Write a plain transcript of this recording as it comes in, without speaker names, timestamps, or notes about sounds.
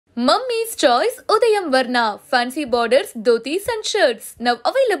Mummy's Choice Udayam Varna Fancy Borders Dhotis and Shirts now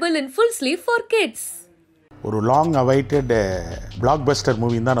available in full sleeve for kids. ஒரு long awaited black Bastar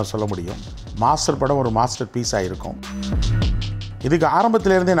மூவின்னு தான் நான் சொல்ல முடியும். Master படம் ஒரு மாஸ்டர் பீஸாக இருக்கும். இதுக்கு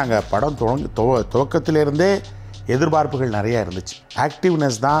ஆரம்பத்திலேருந்தே நாங்கள் படம் துவக்கத்திலேருந்தே எதிர்பார்ப்புகள் நிறையா இருந்துச்சு.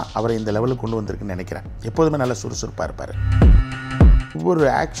 ஆக்டிவ்னஸ் தான் அவரை இந்த லெவலுக்கு கொண்டு வந்திருக்குன்னு நினைக்கிறேன். எப்போதுமே நல்ல சுறுசுறுப்பாக இருப்பார். ஒவ்வொரு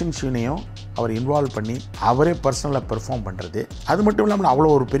ஆக்ஷன் சீனையும் அவர் இன்வால்வ் பண்ணி அவரே பர்சனலாக பெர்ஃபார்ம் பண்ணுறது, அது மட்டும் இல்லாமல்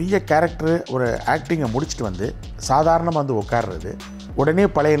அவ்வளோ ஒரு பெரிய கேரக்டரு ஒரு ஆக்டிங்கை முடிச்சுட்டு வந்து சாதாரணமாக வந்து உட்கார்றது, உடனே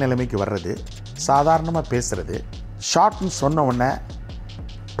பழைய நிலைமைக்கு வர்றது, சாதாரணமாக பேசுகிறது, ஷார்ட்னு சொன்ன உடனே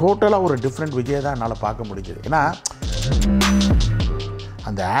டோட்டலாக ஒரு டிஃப்ரெண்ட் விஜய் தான் என்னால் பார்க்க முடிஞ்சது. ஏன்னா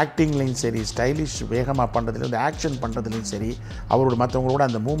அந்த ஆக்டிங்லேயும் சரி, ஸ்டைலிஷ் வேகமாக பண்ணுறதுலையும் இந்த ஆக்ஷன் பண்ணுறதுலையும் சரி, அவரோட மற்றவங்களோட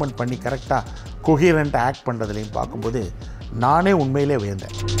அந்த மூமெண்ட் பண்ணி கரெக்டாக கொஹியரண்ட்டாக ஆக்ட் பண்ணுறதுலையும் பார்க்கும்போது நானே உண்மையிலே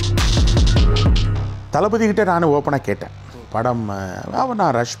வியந்தேன். தளபதிக்கிட்ட நானும் ஓப்பனாக கேட்டேன், படம்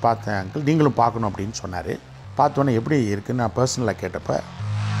நான் ரஷ் பார்த்தேன் அங்கிள், நீங்களும் பார்க்கணும் அப்படின்னு சொன்னார். பார்த்தோன்னே எப்படி இருக்குன்னு நான் பர்சனலாக கேட்டப்போ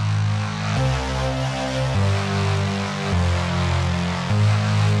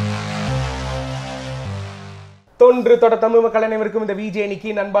தொன்று தொட தமிழ் மக்கள் அனைவருக்கும் இந்த விஜய்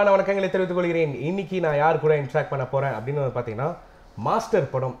இன்னைக்கு அன்பான வணக்கங்களை தெரிவித்துக் கொள்கிறேன். இன்னைக்கு நான் யார் கூட இன்ட்ராக்ட் பண்ண போறேன் அப்படின்னு பார்த்தீங்கன்னா, மாஸ்டர்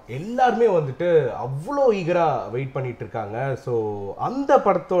படம் எல்லாருமே வந்துட்டு அவ்வளோ ஈகரா வெயிட் பண்ணிட்டு இருக்காங்க. ஸோ அந்த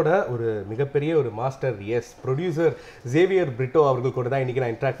படத்தோட ஒரு மிகப்பெரிய ஒரு மாஸ்டர் ப்ரொடியூசர் ஜேவியர் பிரிட்டோ அவர்கள் கூட தான் இன்னைக்கு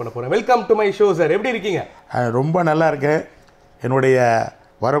நான் இன்ட்ராக்ட் பண்ண போறேன். Welcome to my show sir, எப்படி இருக்கீங்க? ரொம்ப நல்லா இருக்கேன். என்னுடைய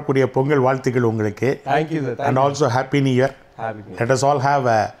வரக்கூடிய பொங்கல் வாழ்த்துக்கள் உங்களுக்கு. Thank you sir. And also happy new year. Let us all have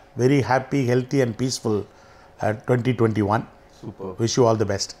a very happy, healthy and peaceful 2021. Super. Wish you all the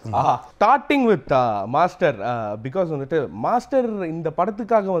best. Starting with master, because வந்துட்டு மாஸ்டர் இந்த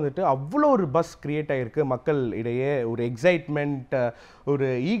படத்துக்காக வந்துட்டு அவ்வளோ ஒரு பஸ் கிரியேட் ஆகிருக்கு மக்கள் இடையே. ஒரு எக்ஸைட்மெண்ட், ஒரு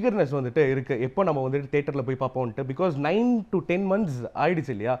ஈகர்னஸ் வந்துட்டு இருக்குது. எப்போ நம்ம வந்துட்டு தேட்டரில் போய் பார்ப்போம்ட்டு. பிகாஸ் 9 to 10 months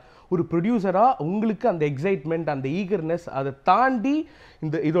ஆயிடுச்சு இல்லையா? ஒரு ப்ரொடியூசராக உங்களுக்கு அந்த எக்ஸைட்மெண்ட், அந்த ஈகர்னஸ், அதை தாண்டி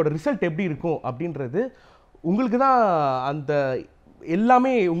இதோட ரிசல்ட் எப்படி இருக்கும் அப்படின்றது உங்களுக்கு தான், அந்த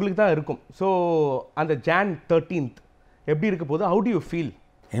எல்லாமே உங்களுக்கு தான் இருக்கும். ஸோ அந்த Jan 13th எப்படி இருக்க போது? How to you feel?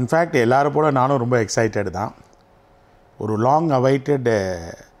 In fact எல்லாரும் போல நானும் ரொம்ப எக்ஸைட்டட் தான். ஒரு லாங் அவைட்டட்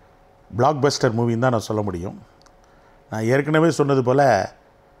பிளாக் பஸ்டர் மூவின்னு தான் நான் சொல்ல முடியும். நான் ஏற்கனவே சொன்னது போல்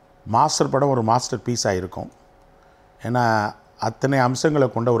மாஸ்டர் படம் ஒரு மாஸ்டர் பீஸாக இருக்கும். ஏன்னா அத்தனை அம்சங்களை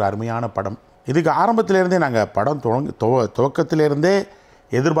கொண்ட ஒரு அருமையான படம். இதுக்கு ஆரம்பத்திலேருந்தே நாங்கள் படம் துவக்கத்திலேருந்தே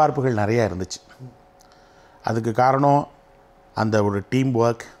எதிர்பார்ப்புகள் நிறையா இருந்துச்சு. அதுக்கு காரணம் அந்த ஒரு டீம்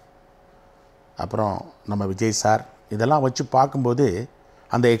ஒர்க், அப்புறம் நம்ம விஜய் சார், இதெல்லாம் வச்சு பார்க்கும்போது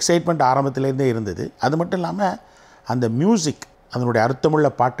அந்த எக்ஸைட்மெண்ட் ஆரம்பத்திலேருந்தே இருந்தது. அது மட்டும் இல்லாமல் அந்த மியூசிக், அதனுடைய அர்த்தமுள்ள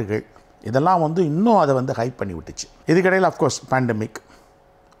பாட்டுகள், இதெல்லாம் வந்து இன்னும் அதை வந்து ஹைப் பண்ணி விட்டுச்சு. இதுக்கிடையில் அஃப்கோர்ஸ் பேண்டமிக்,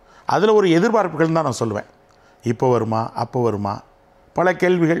 அதில் ஒரு எதிர்பார்ப்புகள் தான் நான் சொல்லுவேன். இப்போ வருமா, அப்போ வருமா, பல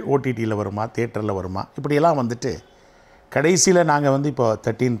கேள்விகள். ஓடிடியில் வருமா, தியேட்டரில் வருமா, இப்படியெல்லாம் வந்துட்டு கடைசியில் நாங்கள் வந்து இப்போ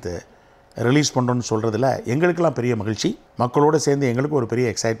 13th ரிலீஸ் பண்ணுறோன்னு சொல்கிறதுல எங்களுக்கெல்லாம் பெரிய மகிழ்ச்சி. மக்களோடு சேர்ந்து எங்களுக்கு ஒரு பெரிய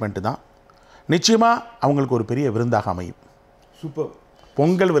எக்ஸைட்மெண்ட்டு தான். நிச்சயமாக அவங்களுக்கு ஒரு பெரிய விருந்தாக அமையும். சூப்பர்,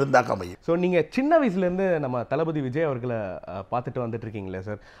 பொங்கல் விருந்தாக அமையும். ஸோ நீங்கள் சின்ன வயசுலேருந்து நம்ம தளபதி விஜய் அவர்களை பார்த்துட்டு வந்துட்டு இருக்கீங்களே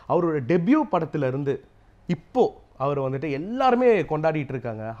சார், அவரோட டெபியூ படத்துலேருந்து இப்போது அவர் வந்துட்டு எல்லாருமே கொண்டாடிட்டு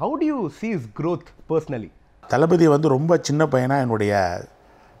இருக்காங்க. How to you see his growth personally? தளபதி வந்து ரொம்ப சின்ன பையனாக என்னுடைய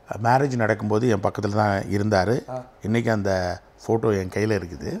மேரேஜ் நடக்கும்போது என் பக்கத்தில் தான் இருந்தார். இன்றைக்கி அந்த ஃபோட்டோ என் கையில்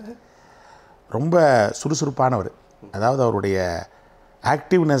இருக்குது. ரொம்ப சுறுசுறுப்பானவர். அதாவது அவருடைய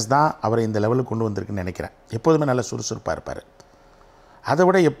ஆக்டிவ்னஸ் தான் அவரை இந்த லெவலுக்கு கொண்டு வந்திருக்குன்னு நினைக்கிறேன். எப்போதுமே நல்ல சுறுசுறுப்பாக இருப்பார். அதை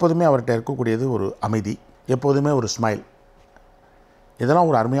விட எப்போதுமே அவர்கிட்ட இருக்கக்கூடியது ஒரு அமைதி, எப்போதுமே ஒரு ஸ்மைல். இதெல்லாம்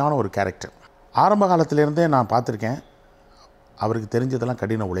ஒரு அருமையான ஒரு கேரக்டர். ஆரம்ப காலத்திலேருந்தே நான் பார்த்துருக்கேன். அவருக்கு தெரிஞ்சதெல்லாம்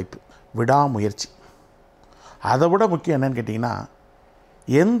கடின உழைப்பு, விடாமுயற்சி. அதை விட முக்கியம் என்னன்னு கேட்டிங்கன்னா,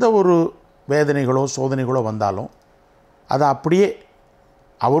 எந்த ஒரு வேதனைகளோ சோதனைகளோ வந்தாலும் அதை அப்படியே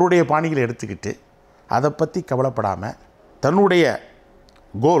அவருடைய பாணிகளை எடுத்துக்கிட்டு அதை பற்றி கவலைப்படாமல் தன்னுடைய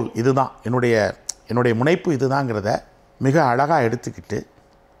கோல் இதுதான், என்னுடைய முனைப்பு இதுதாங்கிறத மிக அழகாக எடுத்துக்கிட்டு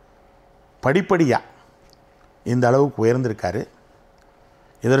படிப்படியாக இந்த அளவுக்கு உயர்ந்திருக்காரு.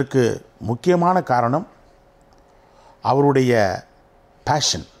 இதற்கு முக்கியமான காரணம் அவருடைய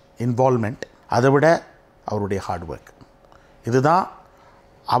பேஷன், இன்வால்மெண்ட், அதை விட அவருடைய ஹார்ட் ஒர்க். இதுதான்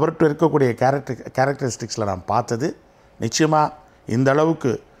அவர்கிட்ட இருக்கக்கூடிய கேரக்டரிஸ்டிக்ஸில் நான் பார்த்தது. நிச்சயமாக இந்த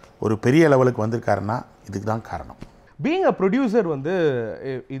அளவுக்கு ஒரு பெரிய லெவலுக்கு வந்திருக்காருன்னா இதுக்கு தான் காரணம். பீயிங் அ ப்ரொடியூசர் வந்து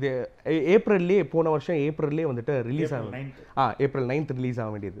இது ஏப்ரல்லே, போன வருஷம் ஏப்ரல்லே வந்துட்டு ரிலீஸ் ஆகும். April 9th ரிலீஸ்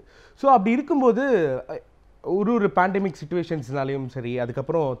ஆக வேண்டியது. ஸோ அப்படி இருக்கும்போது ஒரு பேண்டமிக் சுச்சுவேஷன்ஸ்னாலையும் சரி,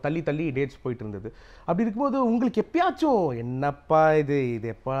 அதுக்கப்புறம் தள்ளி தள்ளி டேட்ஸ் போயிட்டு இருந்தது. அப்படி இருக்கும்போது உங்களுக்கு எப்பயாச்சும் என்னப்பா இது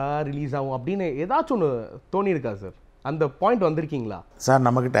எப்போ ரிலீஸ் ஆகும் அப்படின்னு ஏதாச்சும் ஒன்று தோணியிருக்கா சார்? அந்த பாயிண்ட் வந்திருக்கீங்களா சார்?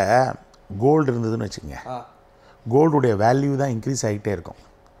 நம்மக்கிட்ட கோல்டு இருந்ததுன்னு வச்சுக்கோங்க, கோல்டுடைய வேல்யூ தான் இன்க்ரீஸ் ஆகிட்டே இருக்கும்.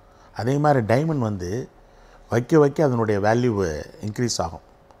 அதே மாதிரி டைமண்ட் வந்து வைக்க வைக்க அதனுடைய வேல்யூ இன்க்ரீஸ் ஆகும்.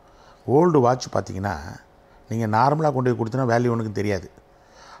 கோல்டு வாட்ச் பார்த்திங்கன்னா நீங்கள் நார்மலாக கொண்டு போய் கொடுத்தீங்கன்னா வேல்யூ ஒன்றுக்கு தெரியாது.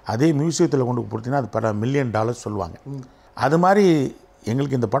 அதே மியூசியத்தில் கொண்டு போய் கொடுத்தீங்கன்னா அது பல $1 மில்லியன் சொல்லுவாங்க. அது மாதிரி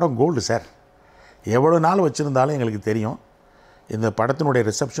எங்களுக்கு இந்த படம் கோல்டு சார். எவ்வளோ நாள் வச்சுருந்தாலும் எங்களுக்கு தெரியும் இந்த படத்தினுடைய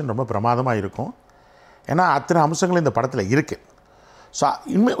ரிசப்ஷன் ரொம்ப பிரமாதமாக இருக்கும். ஏன்னா அத்தனை அம்சங்களும் இந்த படத்தில் இருக்குது. ஸோ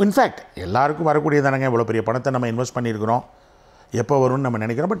இன்ஃபேக்ட் எல்லாருக்கும் வரக்கூடியதானங்க, இவ்வளோ பெரிய பணத்தை நம்ம இன்வெஸ்ட் பண்ணியிருக்கிறோம், எப்போ வரும்னு நம்ம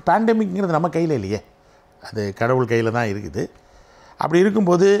நினைக்கிறோம். பட் பேண்டமிக்ங்கிறது நம்ம கையில் இல்லையே, அது கடவுள் கையில் தான் இருக்குது. அப்படி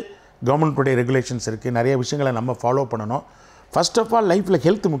இருக்கும்போது கவர்மெண்ட்டுடைய ரெகுலேஷன்ஸ் இருக்குது, நிறைய விஷயங்களை நம்ம ஃபாலோ பண்ணணும். ஃபர்ஸ்ட் ஆஃப் ஆல் லைஃப்பில்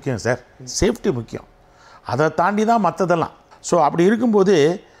ஹெல்த் முக்கியம் சார், சேஃப்டி முக்கியம், அதை தாண்டி தான் மற்றதெல்லாம். ஸோ அப்படி இருக்கும்போது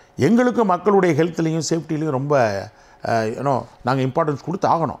எங்களுக்கும் மக்களுடைய ஹெல்த்லேயும் சேஃப்டிலையும் ரொம்ப நாங்கள் இம்பார்ட்டன்ஸ் கொடுத்து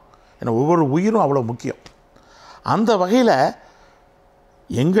ஆகணும். ஏன்னா ஒவ்வொரு உயிரும் அவ்வளோ முக்கியம். அந்த வகையில்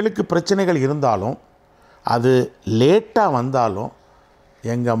எங்களுக்கு பிரச்சனைகள் இருந்தாலும் அது லேட்டாக வந்தாலும்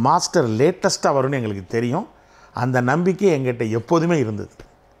எங்கள் மாஸ்டர் லேட்டஸ்ட்டாக வரும்னு எங்களுக்கு தெரியும். அந்த நம்பிக்கை எங்கிட்ட எப்போதுமே இருந்தது,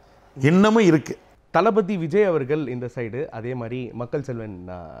 இன்னமும் இருக்குது. தளபதி விஜய் அவர்கள் இந்த சைடு, அதே மாதிரி மக்கள் செல்வன்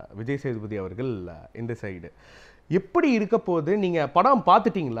விஜய் சேதுபதி அவர்கள் இந்த சைடு. எப்படி இருக்க போது நீங்கள் படம்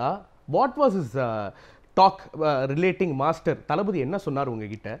பார்த்துட்டிங்களா? What was is talk relating master? தளபதி என்ன சொன்னார்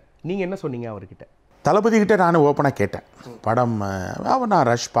உங்ககிட்ட, நீங்கள் என்ன சொன்னீங்க அவர்கிட்ட? தளபதிக்கிட்ட நான் ஓப்பனாக கேட்டேன், படம் நான்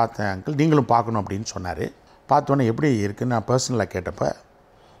ரஷ் பார்த்தேன் அங்கிள், நீங்களும் பார்க்கணும் அப்படின்னு சொன்னார். பார்த்தோன்னே எப்படி இருக்குன்னு நான் பர்சனலாக கேட்டப்போ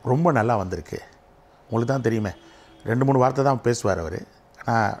ரொம்ப நல்லா வந்திருக்கு. உங்களுக்கு தான் தெரியுமே, 2-3 வார்த்தை தான் பேசுவார் அவர்,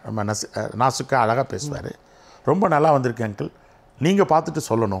 ஆனால் ரொம்ப நாசுக்காக அழகாக பேசுவார். ரொம்ப நல்லா வந்திருக்கு அங்கிள், நீங்கள் பார்த்துட்டு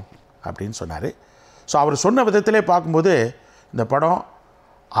சொல்லணும் அப்படின்னு சொன்னார். ஸோ அவர் சொன்ன விதத்திலே பார்க்கும்போது இந்த படம்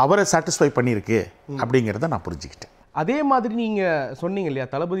அவரை சாட்டிஸ்ஃபை பண்ணியிருக்கு அப்படிங்கிறத நான் புரிஞ்சுக்கிட்டேன். அதே மாதிரி நீங்கள் சொன்னீங்க இல்லையா,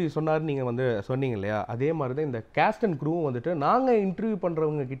 தளபதி சொன்னார், நீங்கள் வந்து சொன்னீங்க இல்லையா, அதே மாதிரி தான் இந்த கேஸ்ட் அண்ட் க்ரூவும் வந்துட்டு நாங்கள் இன்டர்வியூ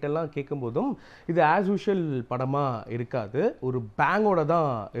பண்ணுறவங்க கிட்டலாம் கேட்கும்போதும் இது ஆஸ் யூஷுவல் படமாக இருக்காது, ஒரு பேங்கோட தான்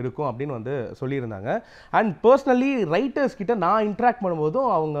இருக்கும் அப்படின்னு வந்து சொல்லியிருந்தாங்க. அண்ட் பர்சனலி ரைட்டர்ஸ் கிட்ட நான் இன்ட்ராக்ட்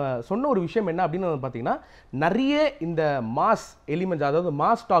பண்ணும்போதும் அவங்க சொன்ன ஒரு விஷயம் என்ன அப்படின்னு வந்து பார்த்தீங்கன்னா, நிறைய இந்த மாஸ் எலிமெண்ட்ஸ், அதாவது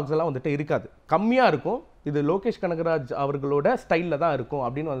மாஸ் டாக்ஸ் எல்லாம் வந்துட்டு இருக்காது, கம்மியாக இருக்கும். இது லோகேஷ் கனகராஜ் அவர்களோட ஸ்டைலில் தான் இருக்கும்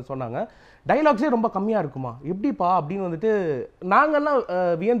அப்படின்னு வந்து சொன்னாங்க. டைலாக்ஸே ரொம்ப கம்மியாக இருக்குமா, எப்படிப்பா அப்படின்னு வந்துட்டு நாங்கள்லாம்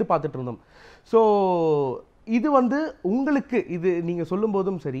வியந்து பார்த்துட்டு இருந்தோம். ஸோ இது வந்து உங்களுக்கு இது நீங்கள்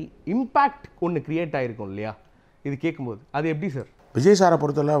சொல்லும்போதும் சரி இம்பேக்ட் ஒன்று க்ரியேட் ஆகிருக்கும் இல்லையா இது கேட்கும்போது, அது எப்படி சார்? விஜய் சாரை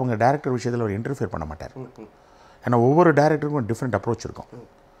பொறுத்தவரை அவங்க டேரக்டர் விஷயத்தில் அவர் இன்டர்ஃபியர் பண்ண மாட்டார். ஏன்னா ஒவ்வொரு டேரக்டருக்கும் டிஃப்ரெண்ட் அப்ரோச் இருக்கும்.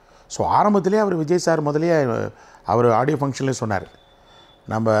 ஸோ ஆரம்பத்திலே அவர் விஜய் சார் முதலே அவர் ஆடியோ ஃபங்க்ஷன்லேயே சொன்னார்,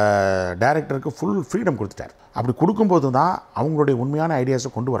 நம்ம டைரக்டருக்கு ஃபுல் ஃப்ரீடம் கொடுத்துட்டார். அப்படி கொடுக்கும்போது தான் அவங்களுடைய உண்மையான ஐடியாஸை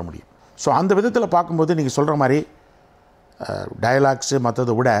கொண்டு வர முடியும். ஸோ அந்த விதத்தில் பார்க்கும்போது நீங்கள் சொல்கிற மாதிரி டயலாக்ஸு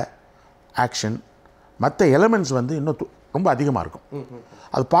மற்றதை விட ஆக்ஷன் மற்ற எலமெண்ட்ஸ் வந்து இன்னும் ரொம்ப அதிகமாக இருக்கும்.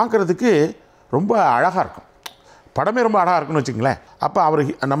 அது பார்க்குறதுக்கு ரொம்ப அழகாக இருக்கும், படமே ரொம்ப அழகாக இருக்குன்னு வச்சுங்களேன். அப்போ அவர்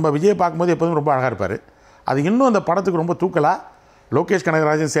நம்ம விஜயை பார்க்கும்போது எப்போதும் ரொம்ப அழகாக இருப்பார். அது இன்னும் அந்த படத்துக்கு ரொம்ப தூக்கலாக லோகேஷ்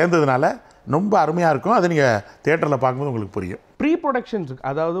கனகராஜன் சேர்ந்ததுனால ரொம்ப அருமையாக இருக்கும். அது நீங்கள் தியேட்டரில் பார்க்கும்போது உங்களுக்கு புரியும். ப்ரீ ப்ரொடக்ஷன்ஸ்,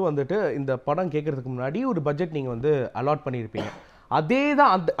 அதாவது வந்துட்டு இந்த படம் கேட்குறதுக்கு முன்னாடி ஒரு பட்ஜெட் நீங்கள் வந்து அலாட் பண்ணியிருப்பீங்க, அதே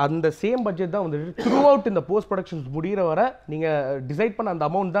தான் அந்த சேம் பட்ஜெட் தான் வந்துட்டு த்ரூ அவுட் இந்த போஸ்ட் ப்ரொடக்ஷன்ஸ் முடிகிற வர நீங்கள் டிசைட் பண்ண அந்த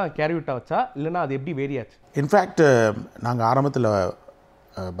அமௌண்ட் தான் கேரி அவுட் ஆச்சா, இல்லைனா அது எப்படி வேரி ஆச்சு? இன்ஃபேக்ட் நாங்கள் ஆரம்பத்தில்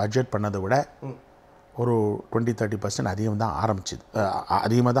பட்ஜெட் பண்ணதை விட ஒரு 20-30% அதிகமாக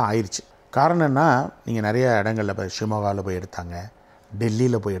தான் ஆயிடுச்சு. காரணம் என்ன, நீங்கள் நிறைய இடங்களில் போய் ஷிமோகாவில் போய் எடுத்தாங்க,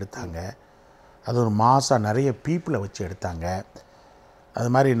 டெல்லியில் போய் எடுத்தாங்க, அது ஒரு மாதம் நிறைய பீப்புளை வச்சு எடுத்தாங்க. அது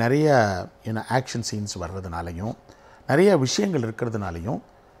மாதிரி நிறைய ஆக்ஷன் சீன்ஸ் வர்றதுனாலையும் நிறைய விஷயங்கள் இருக்கிறதுனாலையும்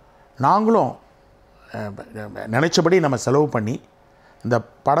நாங்களும் நினச்சபடி நம்ம செலவு பண்ணி இந்த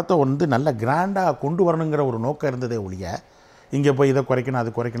படத்தை வந்து நல்ல கிராண்டாக கொண்டு வரணுங்கிற ஒரு நோக்கம் இருந்ததே ஒழிய இங்கே போய் இதை குறைக்கணும்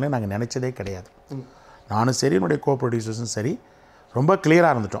அது குறைக்கணும்னு நாங்கள் நினச்சதே கிடையாது. நானும் சரி என்னுடைய கோ ப்ரொடியூசர்ஸும் சரி ரொம்ப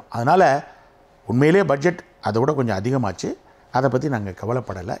கிளியராக இருந்துட்டோம். அதனால் உண்மையிலே பட்ஜெட் அதை விட கொஞ்சம் அதிகமாச்சு, அதை பற்றி நாங்கள்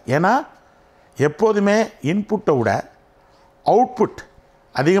கவலைப்படலை. ஏன்னா எப்போதுமே இன்புட்டை விட அவுட்புட்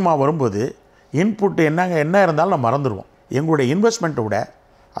அதிகமாக வரும்போது இன்புட் என்ன இருந்தாலும் நம்ம மறந்துடுவோம். எங்களுடைய இன்வெஸ்ட்மெண்ட்டை விட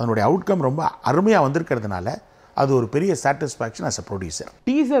அதனுடைய அவுட்கம் ரொம்ப அருமையாக வந்திருக்கிறதுனால அது ஒரு பெரிய சாட்டிஸ்ஃபேக்ஷன் ஆஸ் அ ப்ரொடியூசர்.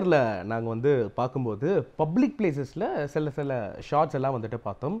 டீசரில் நாங்கள் வந்து பார்க்கும்போது பப்ளிக் பிளேசஸில் சில ஷார்ட்ஸ் எல்லாம் வந்துட்டு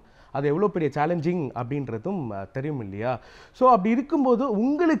பார்த்தோம். அது எவ்வளோ பெரிய சேலஞ்சிங் அப்படின்றதும் தெரியும் இல்லையா? ஸோ அப்படி இருக்கும்போது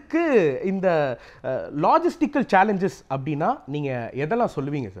உங்களுக்கு இந்த லாஜிஸ்டிக்கல் சேலஞ்சஸ் அப்படின்னா நீங்கள் எதெல்லாம்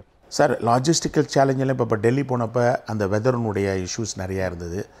சொல்லுவீங்க சார்? சார் லாஜிஸ்டிக்கல் சேலஞ்செல்லாம் இப்போ டெல்லி போனப்போ அந்த வெதர்னுடைய இஷ்யூஸ் நிறையா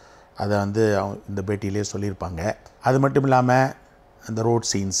இருந்தது. அதை வந்து இந்த பேட்டியிலே சொல்லியிருப்பாங்க. அது மட்டும் இல்லாமல் இந்த ரோட்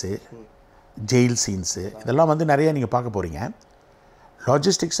சீன்ஸு, ஜெயில் சீன்ஸு, இதெல்லாம் வந்து நிறைய நீங்கள் பார்க்க போகிறீங்க.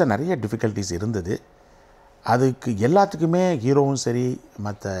 லாஜிஸ்டிக்ஸில் நிறைய டிஃபிகல்ட்டிஸ் இருந்தது. அதுக்கு எல்லாத்துக்குமே ஹீரோவும் சரி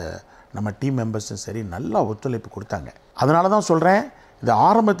மற்ற நம்ம டீம் மெம்பர்ஸும் சரி நல்லா ஒத்துழைப்பு கொடுத்தாங்க. அதனால தான் சொல்கிறேன், இந்த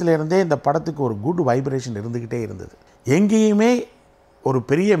ஆரம்பத்திலேருந்தே இந்த படத்துக்கு ஒரு குட் வைப்ரேஷன் இருந்துக்கிட்டே இருந்தது. எங்கேயுமே ஒரு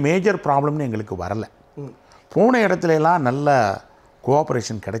பெரிய மேஜர் ப்ராப்ளம்னு எங்களுக்கு வரலை. போன இடத்துலலாம் நல்ல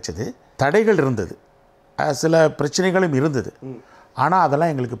கோஆப்ரேஷன் கிடைச்சது. தடைகள் இருந்தது, சில பிரச்சனைகளும் இருந்தது. ஆனால்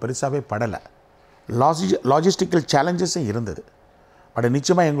அதெல்லாம் எங்களுக்கு பெருசாகவே படலை. லாஜிஸ்டிக்கல் சேலஞ்சஸும் இருந்தது. பட்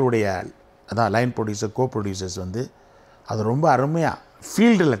நிச்சயமாக எங்களுடைய அதான் லைன் ப்ரொடியூசர் கோ ப்ரொடியூசர்ஸ் வந்து அது ரொம்ப அருமையாக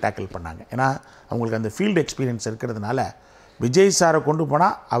ஃபீல்டில் டேக்கிள் பண்ணாங்க. ஏன்னா அவங்களுக்கு அந்த ஃபீல்டு எக்ஸ்பீரியன்ஸ் இருக்கிறதுனால விஜய் சாரை கொண்டு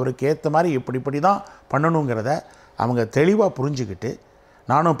போனால் அவருக்கு ஏற்ற மாதிரி இப்படி தான் பண்ணணுங்கிறத அவங்க தெளிவாக புரிஞ்சுக்கிட்டு,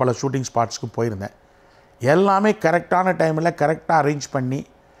 நானும் பல ஷூட்டிங் ஸ்பாட்ஸ்க்கு போயிருந்தேன். எல்லாமே கரெக்டான டைமில் கரெக்டாக அரேஞ்ச் பண்ணி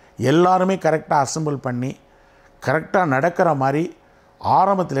எல்லாருமே கரெக்டாக அசம்பிள் பண்ணி கரெக்டாக நடக்கிற மாதிரி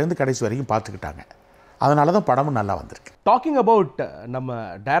ஆரம்பத்துலேருந்து கடைசி வரைக்கும் பார்த்துக்கிட்டாங்க. அதனால தான் படமும் நல்லா வந்திருக்கு. டாக்கிங் அபவுட் நம்ம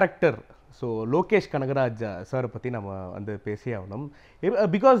டைரக்டர் ஸோ லோகேஷ் கனகராஜ் சாரை பற்றி நம்ம வந்து பேசியே ஆகணும்.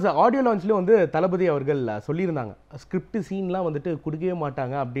 பிகாஸ் ஆடியோ லான்ச்லேயும் வந்து தளபதி அவர்கள் சொல்லியிருந்தாங்க ஸ்கிரிப்ட் சீன்லாம் வந்துட்டு கொடுக்கவே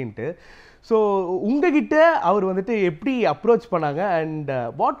மாட்டாங்க அப்படின்ட்டு. ஸோ உங்ககிட்ட அவர் வந்துட்டு எப்படி அப்ரோச் பண்ணாங்க and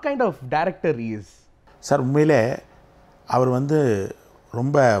what kind of director is? Sir உண்மையிலே அவர் வந்து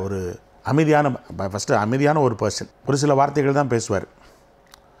ரொம்ப ஒரு ஃபஸ்ட்டு அமைதியான ஒரு பர்சன். ஒரு சில வார்த்தைகள் தான் பேசுவார்,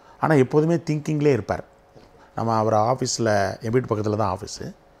 ஆனால் எப்போதுமே திங்கிங்லேயே இருப்பார். நம்ம அவர் ஆஃபீஸில் என் வீட்டு பக்கத்தில் தான்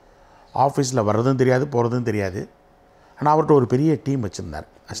ஆஃபீஸில் வர்றதும் தெரியாது போகிறதும் தெரியாது. ஆனால் அவர்கிட்ட ஒரு பெரிய டீம் வச்சுருந்தார்,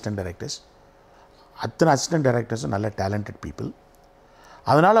 அசிஸ்டன்ட் டைரக்டர்ஸ். அத்தனை அசிஸ்டன்ட் டைரக்டர்ஸும் நல்ல டேலண்டட் பீப்புள்.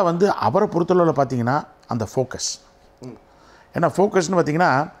 அதனால் வந்து அவரை பொறுத்தளவில் பார்த்திங்கன்னா அந்த ஃபோக்கஸ், ஏன்னா ஃபோக்கஸ்னு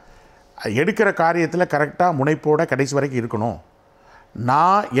பார்த்திங்கன்னா எடுக்கிற காரியத்தில் கரெக்டாக முனைப்போட கடைசி வரைக்கும் இருக்கணும்.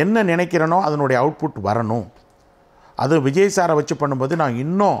 நான் என்ன நினைக்கிறேனோ அதனுடைய அவுட்புட் வரணும். அது விஜய் சாரை வச்சு பண்ணும்போது நான்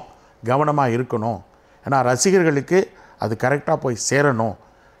இன்னும் கவனமாக இருக்கணும். ஏன்னா ரசிகர்களுக்கு அது கரெக்டாக போய் சேரணும்.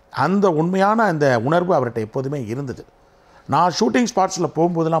 அந்த உண்மையான அந்த உணர்வு அவர்கிட்ட எப்போதுமே இருந்தது. நான் ஷூட்டிங் ஸ்பாட்ஸில்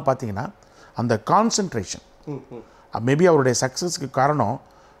போகும்போதெல்லாம் பார்த்தீங்கன்னா அந்த கான்சன்ட்ரேஷன், மேபி அவருடைய சக்ஸஸ்க்கு காரணம்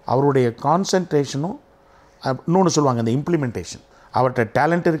அவருடைய கான்சன்ட்ரேஷனும், இன்னொன்று சொல்லுவாங்க இந்த இம்ப்ளிமெண்டேஷன். அவர்கிட்ட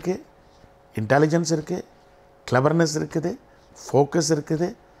டேலண்ட் இருக்குது, இன்டெலிஜென்ஸ் இருக்குது, கிளவர்னஸ் இருக்குது, ஃபோக்கஸ் இருக்குது,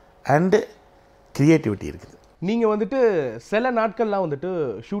 அண்டு க்ரியேட்டிவிட்டி இருக்குது. நீங்கள் வந்துட்டு சில நாட்கள்லாம் வந்துட்டு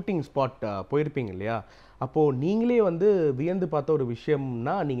ஷூட்டிங் ஸ்பாட் போயிருப்பீங்க இல்லையா? அப்போது நீங்களே வந்து வியந்து பார்த்த ஒரு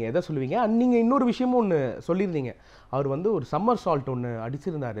விஷயம்னா நீங்கள் எதை சொல்லுவீங்க? நீங்கள் இன்னொரு விஷயமும் ஒன்று சொல்லியிருந்தீங்க, அவர் வந்து ஒரு சம்மர் சால்ட் ஒன்று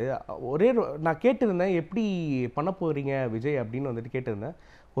அடிச்சிருந்தார். நான் கேட்டிருந்தேன் எப்படி பண்ண போகிறீங்க விஜய் அப்படின்னு வந்துட்டு கேட்டிருந்தேன்.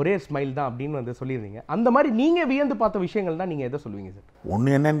 ஒரே ஸ்மைல் தான் அப்படின்னு வந்து சொல்லியிருந்தீங்க. அந்த மாதிரி நீங்கள் வியந்து பார்த்த விஷயங்கள் தான் நீங்கள் எதை சொல்லுவீங்க சார்?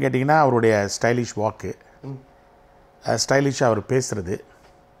 ஒன்று என்னன்னு கேட்டிங்கன்னா அவருடைய ஸ்டைலிஷ் வாக்கு, ஸ்டைலிஷாக அவர் பேசுகிறது,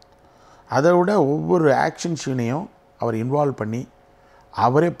 அதை விட ஒவ்வொரு ஆக்ஷன் சீனையும் அவர் இன்வால்வ் பண்ணி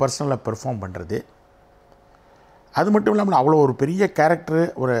அவரே பர்சனலாக பெர்ஃபார்ம் பண்ணுறது. அது மட்டும் இல்லாமல் அவ்வளோ ஒரு பெரிய கேரக்டரு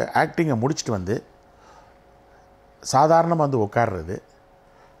ஒரு ஆக்டிங்கை முடிச்சுட்டு வந்து சாதாரணமாக வந்து உட்கார்றது,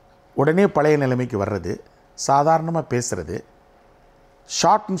 உடனே பழைய நிலைமைக்கு வர்றது, சாதாரணமாக பேசுகிறது,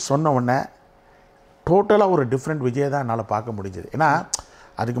 ஷார்ட்னு சொன்ன உடனே டோட்டலாக ஒரு டிஃப்ரெண்ட் விஜயை தான் என்னால் பார்க்க முடிஞ்சது. ஏன்னா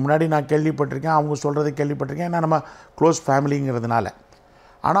அதுக்கு முன்னாடி நான் கேள்விப்பட்டிருக்கேன், அவங்க சொல்கிறத கேள்விப்பட்டிருக்கேன், ஏன்னா நம்ம க்ளோஸ் ஃபேமிலிங்கிறதுனால.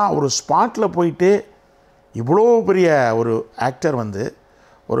 ஆனால் ஒரு ஸ்பாட்டில் போயிட்டு இவ்வளோ பெரிய ஒரு ஆக்டர் வந்து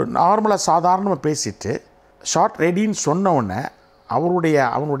ஒரு நார்மலாக சாதாரணமாக பேசிட்டு ஷார்ட் ரெடின்னு சொன்ன உடனே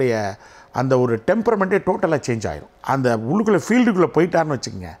அவனுடைய அந்த ஒரு டெம்பரமெண்ட்டே டோட்டலாக சேஞ்ச் ஆகிடும். அந்த உள்ளுக்குள்ளே ஃபீல்டுக்குள்ளே போயிட்டார்னு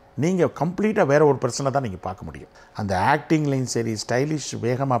வச்சுக்கோங்க, நீங்கள் கம்ப்ளீட்டாக வேறு ஒரு பர்சனை தான் நீங்கள் பார்க்க முடியும். அந்த ஆக்டிங்லேயும் சரி, ஸ்டைலிஷ்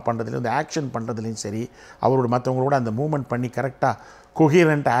வேகமாக பண்ணுறதுலையும், இந்த ஆக்ஷன் பண்ணுறதுலையும் சரி, அவரோட மற்றவங்களோட அந்த மூமெண்ட் பண்ணி கரெக்டாக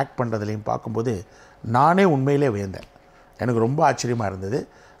கொஹியரண்ட்டாக ஆக்ட் பண்ணுறதுலையும் பார்க்கும்போது நானே உண்மையிலே வியந்தேன். எனக்கு ரொம்ப ஆச்சரியமாக இருந்தது.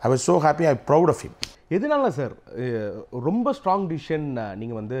 I was so happy, I proud of him. எதனால சார் ரொம்ப ஸ்ட்ராங் டிசிஷன்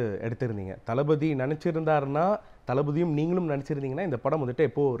நீங்கள் வந்து எடுத்திருந்தீங்க? தளபதி நினச்சிருந்தாருன்னா, தளபதியும் நீங்களும் நினச்சிருந்தீங்கன்னா இந்த படம் வந்துட்டு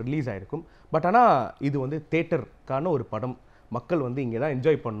எப்போது ரிலீஸ் ஆகிருக்கும். பட் ஆனால் இது வந்து தேட்டருக்கான ஒரு படம், மக்கள் வந்து இங்கே தான்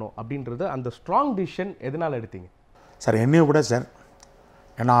என்ஜாய் பண்ணணும் அப்படின்றது, அந்த ஸ்ட்ராங் டிசிஷன் எதனால் எடுத்தீங்க சார்? என்னையும் கூட சார்,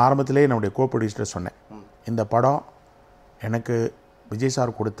 ஏன்னா ஆரம்பத்திலே என்னுடைய கோ ப்ரொடியூசர் சொன்னேன், இந்த படம் எனக்கு விஜய்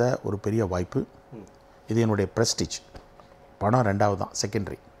சார் கொடுத்த ஒரு பெரிய வாய்ப்பு. இது என்னுடைய ப்ரெஸ்டீஜ். படம் ரெண்டாவது தான்,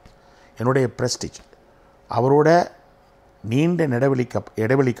 செகண்டரி. என்னுடைய ப்ரெஸ்டீஜ் அவரோட நீண்ட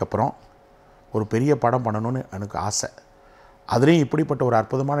இடைவெளிக்கு அப்புறம் ஒரு பெரிய படம் பண்ணணும்னு எனக்கு ஆசை. அதுலேயும் இப்படிப்பட்ட ஒரு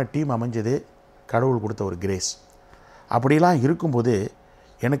அற்புதமான டீம் அமைஞ்சது கடவுள் கொடுத்த ஒரு கிரேஸ். அப்படிலாம் இருக்கும்போது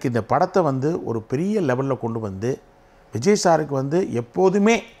எனக்கு இந்த படத்தை வந்து ஒரு பெரிய லெவலில் கொண்டு வந்து விஜய் சாருக்கு வந்து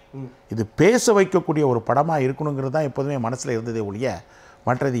எப்போதுமே இது பேச வைக்கக்கூடிய ஒரு படமாக இருக்கணுங்கிறது தான் எப்போதுமே மனசில் இருந்ததே ஒழிய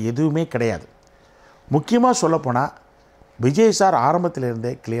மற்றது எதுவுமே கிடையாது. முக்கியமாக சொல்லப்போனால் விஜய் சார்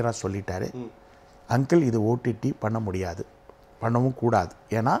ஆரம்பத்திலிருந்தே கிளியராக சொல்லிட்டாரு, அங்கிள் இது ஓடிடி பண்ண முடியாது, பண்ணவும் கூடாது,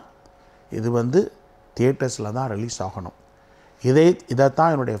 ஏன்னா இது வந்து தியேட்டர்ஸில் தான் ரிலீஸ் ஆகணும்.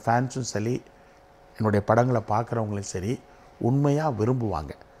 இதைத்தான் என்னுடைய ஃபேன்ஸும் சரி, என்னுடைய படங்களை பார்க்குறவங்களும் சரி உண்மையாக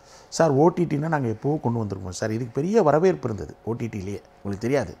விரும்புவாங்க. சார் ஓடிடினா நாங்கள் எப்போவோ கொண்டு வந்திருக்கோம் சார், இதுக்கு பெரிய வரவேற்பு இருந்தது ஓடிடிலேயே, உங்களுக்கு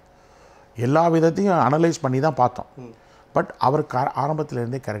தெரியாது. எல்லா விதத்தையும் அனலைஸ் பண்ணி தான் பார்த்தோம். பட் அவர்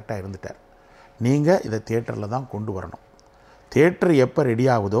ஆரம்பத்திலேருந்தே கரெக்டாக இருந்துட்டார். நீங்கள் இதை தியேட்டரில் தான் கொண்டு வரணும். தியேட்டர் எப்போ ரெடி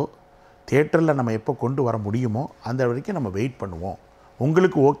ஆகுதோ, தியேட்டரில் நம்ம எப்போ கொண்டு வர முடியுமோ அந்த வரைக்கும் நம்ம வெயிட் பண்ணுவோம்.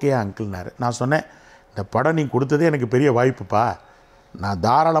 உங்களுக்கு ஓகே அங்கிள்னாரு. நான் சொன்னேன், இந்த படம் நீ கொடுத்ததே எனக்கு பெரிய வாய்ப்புப்பா, நான்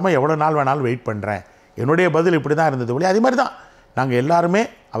தாராளமாக எவ்வளோ நாள் வேணாலும் வெயிட் பண்ணுறேன். என்னுடைய பதில் இப்படி தான் இருந்தது ஒளி. அதே மாதிரி தான் நாங்கள் எல்லாருமே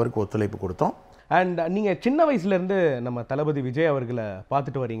அவருக்கு ஒத்துழைப்பு கொடுத்தோம். அண்ட் நீங்கள் சின்ன வயசுலேருந்து நம்ம தளபதி விஜய் அவர்களை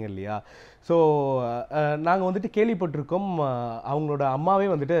பார்த்துட்டு வரீங்க இல்லையா? ஸோ நாங்கள் வந்துட்டு கேள்விப்பட்டிருக்கோம், அவங்களோட அம்மாவே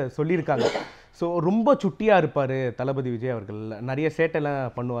வந்துட்டு சொல்லியிருக்காங்க, ஸோ ரொம்ப சுட்டியாக இருப்பார் தளபதி விஜய் அவர்கள், நிறைய சேட்டெல்லாம்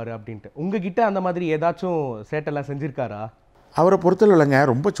பண்ணுவார் அப்படின்ட்டு. உங்ககிட்ட அந்த மாதிரி ஏதாச்சும் சேட்டெல்லாம் செஞ்சுருக்காரா? அவரை பொறுத்தளவு இல்லைங்க,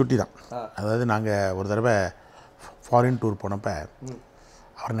 ரொம்ப சுட்டி தான். அதாவது நாங்கள் ஒரு தடவை ஃபாரின் டூர் போனப்போ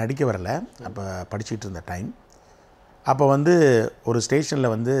அவர் நடிக்க வரல, அப்போ படிச்சுட்டு இருந்த டைம். அப்போ வந்து ஒரு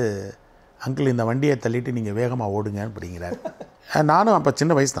ஸ்டேஷனில் வந்து அங்கிள் இந்த வண்டியை தள்ளிட்டு நீங்கள் வேகமாக ஓடுங்க அப்படிங்கிறார். நானும் அப்போ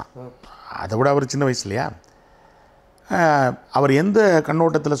சின்ன வயசு தான், அதை விட அவர் சின்ன வயசு இல்லையா. அவர் எந்த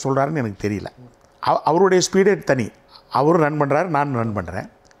கண்ணோட்டத்தில் சொல்கிறாருன்னு எனக்கு தெரியல. அவருடைய ஸ்பீடே தனி, அவரும் ரன் பண்ணுறாரு, நான் ரன் பண்ணுறேன்.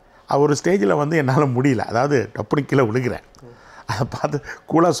 அவர் ஸ்டேஜில் வந்து என்னால் முடியல, அதாவது டப்புனு கீழே விழுகிறேன். அதை பார்த்து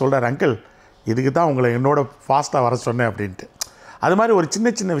கூலாக சொல்கிறார், அங்கிள் இதுக்கு தான் உங்களை என்னோட ஃபாஸ்ட்டாக வர சொன்னேன் அப்படின்ட்டு. அது மாதிரி ஒரு சின்ன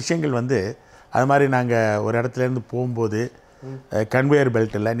சின்ன விஷயங்கள் வந்து, அது மாதிரி நாங்கள் ஒரு இடத்துலேருந்து போகும்போது கன்வேயர்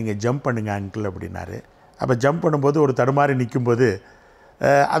பெல்ட்டில் நீங்கள் ஜம்ப் பண்ணுங்க அங்கிள் அப்படின்னாரு. அப்போ ஜம்ப் பண்ணும்போது ஒரு தடுமாறி நிற்கும்போது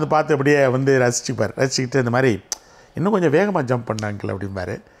அதை பார்த்து அப்படியே வந்து ரசிச்சுக்கிட்டு இந்த மாதிரி இன்னும் கொஞ்சம் வேகமாக ஜம்ப் பண்ண அங்கிள்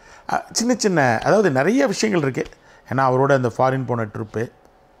அப்படிம்பாரு. சின்ன சின்ன, அதாவது நிறைய விஷயங்கள் இருக்குது. ஏன்னா அவரோட அந்த ஃபாரின் போன ட்ரிப்பு,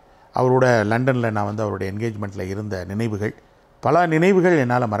 அவரோட லண்டனில் நான் வந்து அவரோட என்கேஜ்மெண்ட்டில் இருந்த நினைவுகள், பல நினைவுகள்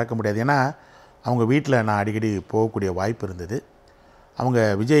என்னால் மறக்க முடியாது. ஏன்னா அவங்க வீட்டில் நான் அடிக்கடி போகக்கூடிய வாய்ப்பு இருந்தது. அவங்க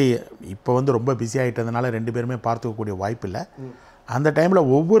விஜய் இப்போ வந்து ரொம்ப பிஸி ஆகிட்டதுனால 2 பேருமே பார்த்துக்கக்கூடிய வாய்ப்பு இல்லை. அந்த டைமில்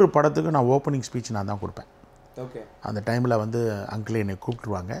ஒவ்வொரு படத்துக்கும் நான் ஓப்பனிங் ஸ்பீச் நான் தான் கொடுப்பேன். ஓகே. அந்த டைமில் வந்து அங்கிள் என்னை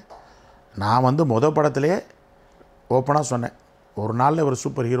கூப்பிட்டுருவாங்க. நான் வந்து படத்துலேயே ஓப்பனாக சொன்னேன், ஒரு நாளில் ஒரு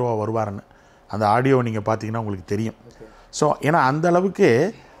சூப்பர் ஹீரோவாக வருவாருன்னு. அந்த ஆடியோ நீங்கள் பார்த்தீங்கன்னா உங்களுக்கு தெரியும். ஸோ ஏன்னா அந்த அளவுக்கு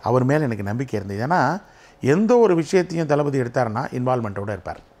அவர் மேலே எனக்கு நம்பிக்கை இருந்தது. ஏன்னா எந்த ஒரு விஷயத்தையும் தளபதி எடுத்தாருன்னா இன்வால்மெண்ட்டோடு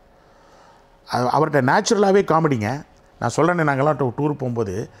இருப்பார். அவர்கிட்ட நேச்சுரலாகவே காமெடிங்க. நான் சொல்கிறேன், நாங்கள்லாம் டூர்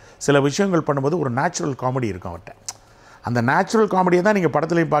போகும்போது சில விஷயங்கள் பண்ணும்போது ஒரு நேச்சுரல் காமெடி இருக்கும் அவர்கிட்ட. அந்த நேச்சுரல் காமெடியை தான் நீங்கள்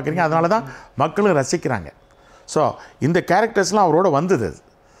படத்துலையும் பார்க்குறீங்க, அதனால தான் மக்களும் ரசிக்கிறாங்க. ஸோ இந்த கேரக்டர்ஸ்லாம் அவரோட வந்தது.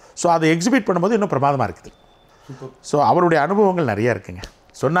 ஸோ அதை எக்ஸிபிட் பண்ணும்போது இன்னும் பிரமாதமாக இருக்குது. ஸோ அவருடைய அனுபவங்கள் நிறையா இருக்குங்க,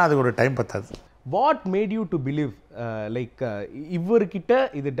 சொன்னால் அது ஒரு டைம் பத்தாது. What made you to believe like இவர்கிட்ட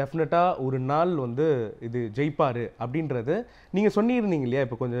இது டெஃபினட்டாக ஒரு நாள் வந்து இது ஜெயிப்பார் அப்படின்றது நீங்கள் சொன்னிருந்தீங்க இல்லையா?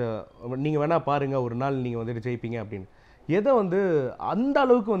 இப்போ கொஞ்சம் நீங்கள் வேணால் பாருங்கள், ஒரு நாள் நீங்கள் வந்துட்டு ஜெயிப்பீங்க அப்படின்னு. எதை வந்து அந்த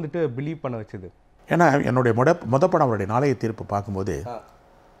அளவுக்கு வந்துட்டு பிலீவ் பண்ண வச்சது? ஏன்னா என்னுடைய மொத படம் அவருடைய நாளைய தீர்ப்பு பார்க்கும்போது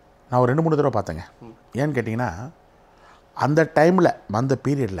நான் ஒரு 2-3 தடவை பார்த்தேங்க. ஏன்னு கேட்டிங்கன்னா அந்த டைமில் அந்த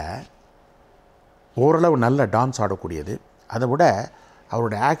பீரியடில் ஓரளவு நல்ல டான்ஸ் ஆடக்கூடியது, அதை விட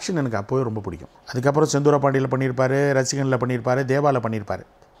அவருடைய ஆக்ஷன் எனக்கு அப்போவே ரொம்ப பிடிக்கும். அதுக்கப்புறம் செந்தூர பாண்டியில் பண்ணியிருப்பார், ரசிகனில் பண்ணியிருப்பார், தேவாவில் பண்ணியிருப்பார்.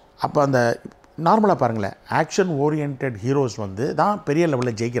 அப்போ அந்த நார்மலாக பாருங்களேன், ஆக்ஷன் ஓரியன்ட் ஹீரோஸ் வந்து தான் பெரிய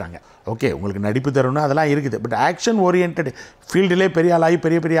லெவலில் ஜெயிக்கிறாங்க. ஓகே, உங்களுக்கு நடிப்பு தரணும் அதெல்லாம் இருக்குது, பட் ஆக்ஷன் ஓரியன்ட் ஃபீல்டிலே பெரிய ஆளாகி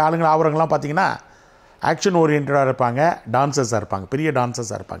பெரிய பெரிய ஆளுங்கள் ஆகிறவங்களாம் பார்த்தீங்கன்னா ஆக்ஷன் ஓரியன்டாக இருப்பாங்க, டான்சர்ஸாக இருப்பாங்க, பெரிய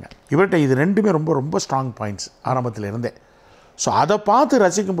டான்சர்ஸாக இருப்பாங்க. இவர்கிட்ட இது ரெண்டுமே ரொம்ப ரொம்ப ஸ்ட்ராங் பாயிண்ட்ஸ் ஆரம்பத்தில் இருந்தே. ஸோ அதை பார்த்து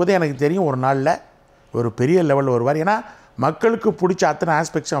ரசிக்கும் போதே எனக்கு தெரியும் ஒரு நாளில் ஒரு பெரிய லெவலில் வருவார். ஏன்னா மக்களுக்கு பிடிச்ச அத்தனை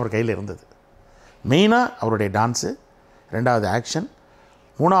ஆஸ்பெக்ட்ஸும் அவர் கையில் இருந்தது. மெயினாக அவருடைய டான்ஸு, 2வது ஆக்ஷன்,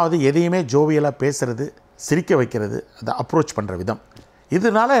 3வது எதையுமே ஜோவியலாக பேசுகிறது, சிரிக்க வைக்கிறது, அதை அப்ரோச் பண்ணுற விதம்.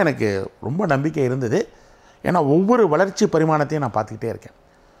 இதனால் எனக்கு ரொம்ப நம்பிக்கை இருந்தது. ஏன்னா ஒவ்வொரு வளர்ச்சி பரிமாணத்தையும் நான் பார்த்துக்கிட்டே இருக்கேன்.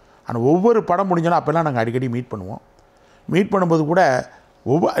 ஆனால் ஒவ்வொரு படம் முடிஞ்சாலும் அப்போல்லாம் நாங்கள் அடிக்கடி மீட் பண்ணுவோம். மீட் பண்ணும்போது கூட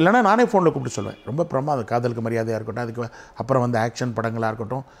இல்லைனா நானே ஃபோனில் கூப்பிட்டு சொல்லுவேன், ரொம்ப பிரமாதம், காதலுக்கு மரியாதையாக இருக்கட்டும், அதுக்கு அப்புறம் வந்து ஆக்ஷன் படங்களாக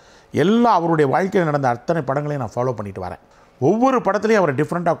இருக்கட்டும், எல்லாம் அவருடைய வாழ்க்கையில் நடந்த அத்தனை படங்களையும் நான் ஃபாலோ பண்ணிட்டு வரேன். ஒவ்வொரு படத்துலையும் அவர்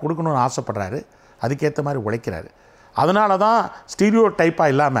டிஃப்ரெண்ட்டாக கொடுக்கணும்னு ஆசைப்படுறாரு, அதுக்கேற்ற மாதிரி உழைக்கிறாரு. அதனால தான் ஸ்டீரியோ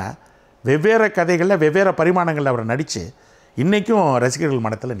டைப்பாக இல்லாமல் வெவ்வேறு கதைகளில் வெவ்வேறு பரிமாணங்களில் அவர் நடித்து இன்றைக்கும் ரசிகர்கள்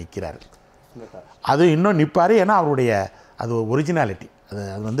மனத்தில் நிற்கிறார். அது இன்னும் நிற்பார். ஏன்னா அவருடைய அது ஒரிஜினாலிட்டி,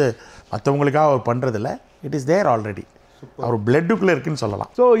 அது வந்து மற்றவங்களுக்காக அவர் பண்ணுறதில்ல, இட் இஸ் தேர் ஆல்ரெடி, அவர் பிளட்டுக்குள்ளே இருக்குன்னு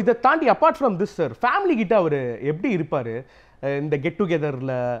சொல்லலாம். ஸோ இதை தாண்டி apart from this sir, family கிட்ட அவர் எப்படி இருப்பார்? இந்த கெட்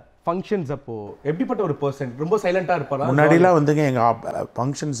டுகெதரில் ஃபங்க்ஷன்ஸ் அப்போது எப்படிப்பட்ட ஒரு பர்சன்? ரொம்ப சைலண்ட்டாக இருப்பார். முன்னாடிலாம் வந்துங்க எங்கள்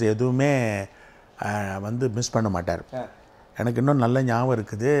ஃபங்க்ஷன்ஸ் எதுவுமே வந்து மிஸ் பண்ண மாட்டார். எனக்கு இன்னும் நல்ல ஞாபகம்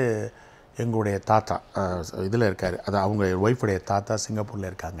இருக்குது, எங்களுடைய தாத்தா இதில் இருக்கார், அது அவங்க ஒய்ஃபுடைய தாத்தா சிங்கப்பூரில்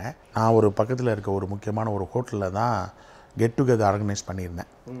இருக்காங்க. நான் ஒரு பக்கத்தில் இருக்க ஒரு முக்கியமான ஒரு ஹோட்டலில் தான் கெட் டுகெதர் ஆர்கனைஸ்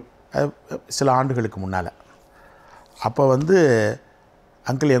பண்ணியிருந்தேன். சில ஆண்டுகளுக்கு முன்னால். அப்போ வந்து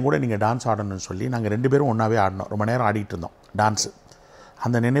அங்கிள் என் கூட நீங்கள் டான்ஸ் ஆடணும்னு சொல்லி நாங்கள் 2 பேரும் ஒன்றாவே ஆடினோம். ரொம்ப நேரம் ஆடிட்டு இருந்தோம் டான்ஸு.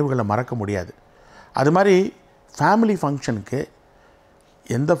 அந்த நினைவுகளை மறக்க முடியாது. அது மாதிரி ஃபேமிலி ஃபங்க்ஷனுக்கு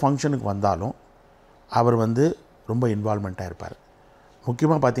எந்த ஃபங்க்ஷனுக்கு வந்தாலும் அவர் வந்து ரொம்ப இன்வால்மெண்ட்டாக இருப்பார்.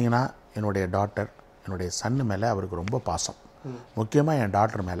 முக்கியமாக பார்த்திங்கன்னா என்னுடைய டாட்டர், என்னுடைய சன்னு மேலே அவருக்கு ரொம்ப பாசம். முக்கியமாக என்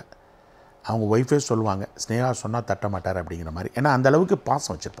டாட்டர் மேலே. அவங்க ஒய்ஃபே சொல்லுவாங்க, ஸ்னேகா சொன்னால் தட்ட மாட்டார் அப்படிங்கிற மாதிரி. ஏன்னா அந்தளவுக்கு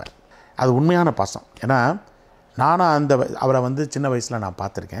பாசம் வச்சுருப்பார். அது உண்மையான பாசம். ஏன்னா நானும் அவரை வந்து சின்ன வயசில் நான்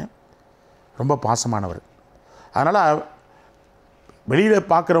பார்த்துருக்கேன். ரொம்ப பாசமானவர். அதனால் வெளியில்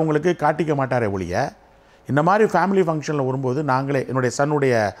பார்க்குறவங்களுக்கு காட்டிக்க மாட்டாரே ஒழிய, இந்த மாதிரி ஃபேமிலி ஃபங்க்ஷனில் வரும்போது நாங்களே என்னுடைய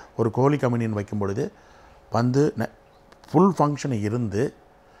சன்னுடைய ஒரு கோலி கம்யூனியன் வைக்கும் பொழுது வந்து ஃபுல் ஃபங்க்ஷனை இருந்து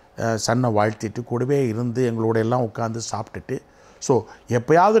சன்னை வாழ்த்திட்டு கூடவே இருந்து எங்களோட எல்லாம் உட்காந்து சாப்பிட்டுட்டு, ஸோ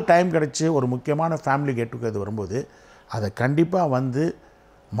எப்போயாவது டைம் கிடச்சி ஒரு முக்கியமான ஃபேமிலி கெட் டுகெதர் வரும்போது அதை கண்டிப்பாக வந்து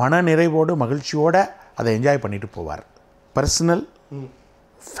மன நிறைவோடு மகிழ்ச்சியோடு அதை என்ஜாய் பண்ணிட்டு போவார். பர்சனல்,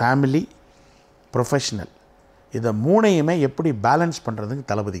 ஃபேமிலி, ப்ரொஃபஷ்னல், இதை 3ஐயுமே எப்படி பேலன்ஸ் பண்ணுறதுக்கு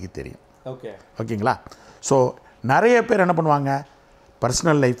தளபதிக்கு தெரியும். ஓகேங்களா? ஸோ நிறைய பேர் என்ன பண்ணுவாங்க,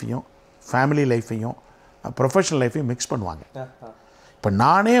 பர்சனல் லைஃப்பையும் ஃபேமிலி லைஃப்பையும் ப்ரொஃபஷனல் லைஃப்பையும் மிக்ஸ் பண்ணுவாங்க. இப்போ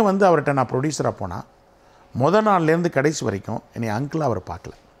நானே வந்து அவர்கிட்ட நான் ப்ரொடியூசராக போனால் முதல் நாள்லேருந்து கடைசி வரைக்கும் என்னை அங்கிளாக அவர்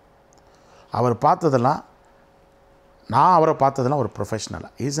பார்க்கல. அவர் பார்த்ததெல்லாம், நான் அவரை பார்த்ததெல்லாம் ஒரு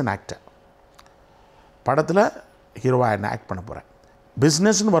ப்ரொஃபஷ்னலாக, இஸ் அன் ஆக்டர். படத்தில் ஹீரோவாக என்ன ஆக்ட் பண்ண போகிறேன்.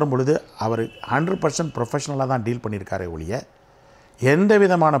 பிஸ்னஸ்ன்னு வரும்பொழுது அவர் 100% ப்ரொஃபஷ்னலாக தான் டீல் பண்ணியிருக்காரே ஒழிய எந்த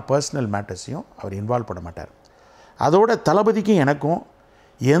விதமான பர்சனல் மேட்டர்ஸையும் அவர் இன்வால்வ் பண்ண மாட்டார். அதோட தளபதிக்கும் எனக்கும்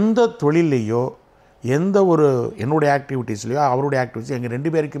எந்த தொழிலையோ எந்த ஒரு என்னுடைய ஆக்டிவிட்டீஸ்லையோ அவருடைய ஆக்டிவிட்டீஸ் எங்கள் 2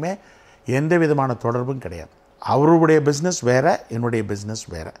 பேருக்குமே எந்த விதமான தொடர்பும் கிடையாது. அவருடைய பிஸ்னஸ் வேறு, என்னுடைய பிஸ்னஸ்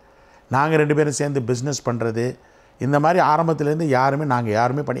வேறு. நாங்கள் 2 பேரும் சேர்ந்து பிஸ்னஸ் பண்ணுறது இந்த மாதிரி ஆரம்பத்துலேருந்து நாங்கள்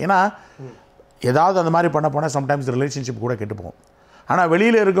யாருமே பண்ணி, ஏன்னா ஏதாவது அந்த மாதிரி பண்ண போனால் சம்டைம்ஸ் ரிலேஷன்ஷிப் கூட கெட்டு போகும். ஆனால்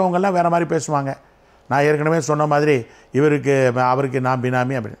வெளியில் இருக்கவங்கெல்லாம் வேறு மாதிரி பேசுவாங்க. நான் ஏற்கனவே சொன்ன மாதிரி அவருக்கு நான்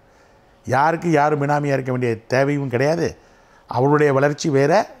பினாமி அப்படின்னு. யாருக்கு யார் பினாமியாக இருக்க வேண்டிய தேவையும் கிடையாது. அவருடைய வளர்ச்சி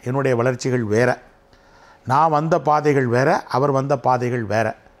வேறு, என்னுடைய வளர்ச்சிகள் வேறு. நான் வந்த பாதைகள் வேறு, அவர் வந்த பாதைகள்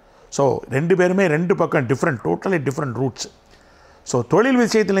வேறு. ஸோ 2 பேருமே 2 பக்கம் டோட்டலி டிஃப்ரெண்ட் ரூட்ஸ். ஸோ தொழில்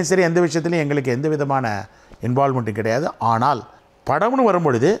விஷயத்துலையும் சரி, எந்த விஷயத்துலையும் எங்களுக்கு எந்த விதமான இன்வால்மெண்ட்டும் கிடையாது. ஆனால் படம்னு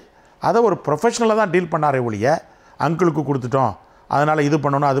வரும்பொழுது அதை ஒரு ப்ரொஃபஷ்னலாக தான் டீல் பண்ணாரே ஒழிய அங்கிளுக்கு கொடுத்துட்டோம் அதனால் இது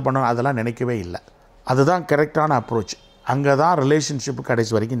பண்ணணும் அது பண்ணணும் அதெல்லாம் நினைக்கவே இல்லை. அதுதான் கரெக்டான அப்ரோச். அங்கே தான் ரிலேஷன்ஷிப்பு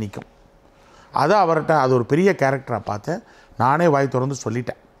கடைசி வரைக்கும் நிற்கும். அதை அவர்கிட்ட அது ஒரு பெரிய கேரக்டராக பார்த்து நானே வாய் திறந்து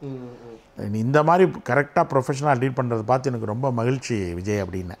சொல்லிட்டேன். இந்த மாதிரி கரெக்டாக ப்ரொஃபஷனலாக டீல் பண்ணுறதை பார்த்து எனக்கு ரொம்ப மகிழ்ச்சி விஜய்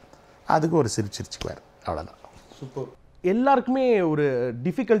அப்படின்னு. அதுக்கு ஒரு சிரிச்சுக்குவார், அவ்வளோதான். சூப்பர். எல்லாருக்குமே ஒரு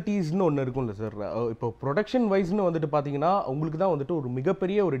டிஃபிகல்ட்டிஸ்னு ஒன்று இருக்கும்ல சார். இப்போ ப்ரொடக்ஷன் வைஸ்னு வந்துட்டு பார்த்தீங்கன்னா உங்களுக்கு தான் வந்துட்டு ஒரு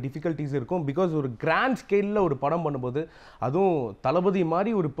மிகப்பெரிய ஒரு டிஃபிகல்ட்டிஸ் இருக்கும். பிகாஸ் ஒரு கிராண்ட் ஸ்கேலில் ஒரு படம் பண்ணும்போது, அதுவும் தளபதி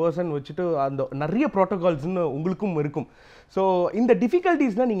மாதிரி ஒரு பர்சன் வச்சுட்டு அந்த நிறைய ப்ரோட்டோகால்ஸ்னு உங்களுக்கும் இருக்கும். ஸோ இந்த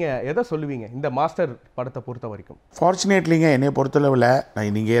டிஃபிகல்ட்டிஸ்னால் நீங்கள் எதை சொல்லுவீங்க இந்த மாஸ்டர் படத்தை பொறுத்த வரைக்கும்? ஃபார்ச்சுனேட்லிங்க என்னை பொறுத்தளவில்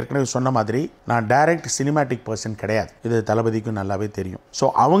நீங்கள் ஏற்கனவே சொன்ன மாதிரி நான் டைரக்ட் சினிமேட்டிக் பர்சன் கிடையாது. இது தளபதிக்கும் நல்லாவே தெரியும். ஸோ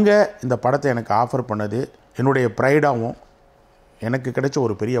அவங்க இந்த படத்தை எனக்கு ஆஃபர் பண்ணது என்னுடைய ப்ரைடாகவும் எனக்கு கிடைச்ச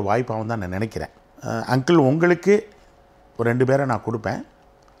ஒரு பெரிய வாய்ப்பாகவும் தான் நான் நினைக்கிறேன். அங்கிள் உங்களுக்கு ஒரு 2 பேரை நான் கொடுப்பேன்.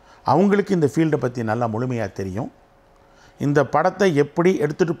 அவங்களுக்கு இந்த ஃபீல்டை பற்றி நல்லா முழுமையாக தெரியும். இந்த படத்தை எப்படி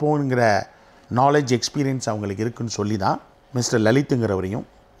எடுத்துகிட்டு போகணுங்கிற நாலேஜ் எக்ஸ்பீரியன்ஸ் அவங்களுக்கு இருக்குதுன்னு சொல்லி தான் மிஸ்டர் லலித்துங்கிறவரையும்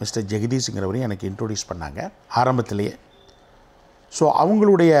மிஸ்டர் ஜெகதீஷுங்கிறவரையும் எனக்கு இன்ட்ரோடியூஸ் பண்ணாங்க ஆரம்பத்திலேயே. ஸோ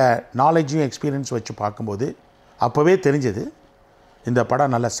அவங்களுடைய நாலேஜையும் எக்ஸ்பீரியன்ஸ் வச்சு பார்க்கும்போது அப்போவே தெரிஞ்சது இந்த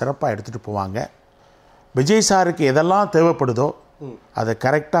படம் நல்லா சிறப்பாக எடுத்துகிட்டு போவாங்க. விஜய் சாருக்கு எதெல்லாம் தேவைப்படுதோ அதை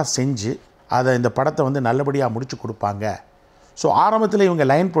கரெக்டாக செஞ்சு அதை இந்த படத்தை வந்து நல்லபடியாக முடித்து கொடுப்பாங்க. ஸோ ஆரம்பத்தில் இவங்க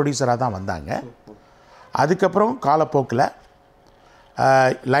லைன் ப்ரொடியூசராக தான் வந்தாங்க. அதுக்கப்புறம் காலப்போக்கில்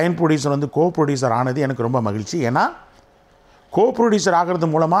லைன் ப்ரொடியூசர் வந்து கோ ப்ரொடியூசர் ஆனது எனக்கு ரொம்ப மகிழ்ச்சி. ஏன்னா கோ ப்ரொடியூசர் ஆகிறது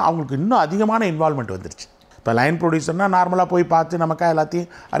மூலமாக அவங்களுக்கு இன்னும் அதிகமான இன்வால்மெண்ட் வந்துருச்சு. இப்போ லைன் ப்ரொடியூசர்னால் நார்மலாக போய் பார்த்து நமக்காக எல்லாத்தையும்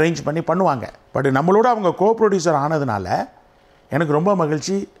அரேஞ்ச் பண்ணி பண்ணுவாங்க. பட் நம்மளோட அவங்க கோ ப்ரொடியூசர் ஆனதுனால எனக்கு ரொம்ப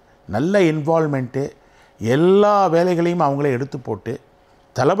மகிழ்ச்சி. நல்ல இன்வால்மெண்ட்டு, எல்லா வேலைகளையும் அவங்களே எடுத்து போட்டு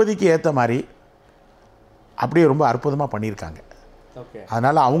தளபதிக்கு ஏற்ற மாதிரி அப்படியே ரொம்ப அற்புதமாக பண்ணியிருக்காங்க.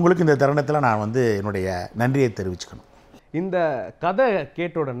 அதனால் அவங்களுக்கு இந்த தருணத்தில் நான் வந்து என்னுடைய நன்றியை தெரிவிச்சுக்கணும். இந்த கதை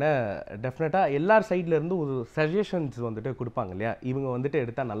கேட்ட உடனே டெஃபினட்டாக எல்லார் சைட்லேருந்து ஒரு சஜஷன்ஸ் வந்துட்டு கொடுப்பாங்க இல்லையா, இவங்க வந்துட்டு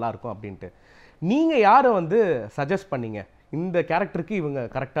எடுத்தால் நல்லாயிருக்கும் அப்படின்ட்டு. நீங்கள் யாரை வந்து சஜஸ்ட் பண்ணீங்க இந்த கேரக்டருக்கு இவங்க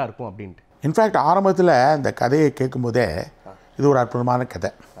கரெக்டாக இருக்கும் அப்படின்ட்டு? இன்ஃபேக்ட் ஆரம்பத்தில் இந்த கதையை கேட்கும்போதே இது ஒரு அற்புதமான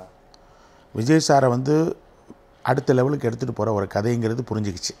கதை, விஜய் சாரை வந்து அடுத்த லெவலுக்கு எடுத்துகிட்டு போகிற ஒரு கதைங்கிறது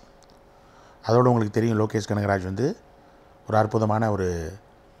புரிஞ்சிக்கிச்சு. அதோடு உங்களுக்கு தெரியும் லோகேஷ் கனகராஜ் வந்து ஒரு அற்புதமான ஒரு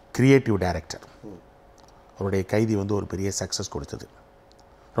கிரியேட்டிவ் டைரக்டர். அவருடைய கைதி வந்து ஒரு பெரிய சக்ஸஸ் கொடுத்தது.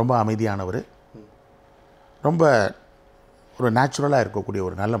 ரொம்ப அமைதியானவர், ரொம்ப ஒரு நேச்சுரலாக இருக்கக்கூடிய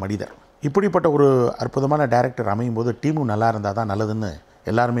ஒரு நல்ல மனிதர். இப்படிப்பட்ட ஒரு அற்புதமான டைரக்டர் அமையும் போது டீமும் நல்லா இருந்தால் தான் நல்லதுன்னு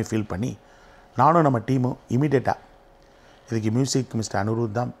எல்லாருமே ஃபீல் பண்ணி, நானும் நம்ம டீமும் இமீடியட்டாக இதுக்கு மியூசிக் மிஸ்டர்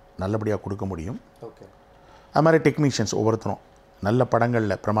அனிருத் தான் நல்லபடியாக கொடுக்க முடியும். அது மாதிரி டெக்னீஷியன்ஸ் ஒவ்வொருத்தரும் நல்ல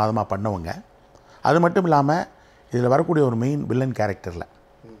படங்களில் பிரமாதமாக பண்ணவங்க. அது மட்டும் இல்லாமல் இதில் வரக்கூடிய ஒரு மெயின் வில்லன் கேரக்டரில்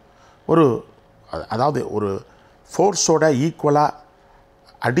அதாவது ஒரு ஃபோர்ஸோட ஈக்குவலாக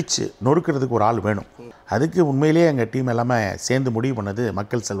அடித்து நொறுக்கிறதுக்கு ஒரு ஆள் வேணும். அதுக்கு உண்மையிலேயே எங்கள் டீம் எல்லாமே சேர்ந்து முடிவு பண்ணது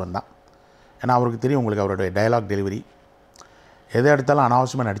மக்கள் செல்வன் தான். ஏன்னா அவருக்கு தெரியும், உங்களுக்கு அவருடைய டயலாக் டெலிவரி எதை எடுத்தாலும்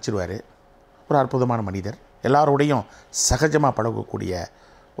அனாவசியமாக நடிச்சிருவார். ஒரு அற்புதமான மனிதர், எல்லாரோடையும் சகஜமாக பழகக்கூடிய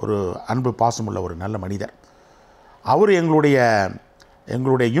ஒரு அன்பு பாசமுள்ள ஒரு நல்ல மனிதர். அவர்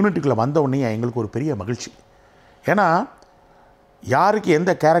எங்களுடைய யூனிட்டுக்குள்ளே வந்த உடனே எங்களுக்கு ஒரு பெரிய மகிழ்ச்சி. ஏன்னா யாருக்கு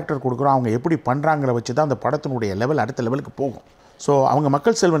எந்த கேரக்டர் கொடுக்குறோம், அவங்க எப்படி பண்ணுறாங்கிற வச்சு தான் அந்த படத்தினுடைய லெவல் அடுத்த லெவலுக்கு போகும். ஸோ அவங்க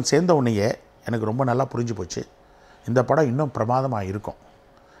மக்கள் செல்வன் சேர்ந்த உடனேயே எனக்கு ரொம்ப நல்லா புரிஞ்சு போச்சு, இந்த படம் இன்னும் பிரமாதமாக இருக்கும்.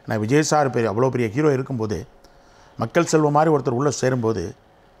 நான் விஜய் சார் அவ்வளோ பெரிய ஹீரோ இருக்கும்போது மக்கள் செல்வம் மாதிரி ஒருத்தர் உள்ளே சேரும்போது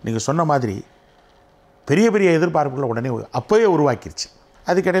நீங்கள் சொன்ன மாதிரி பெரிய பெரிய எதிர்பார்ப்புகளை உடனே அப்போவே உருவாக்கிடுச்சு.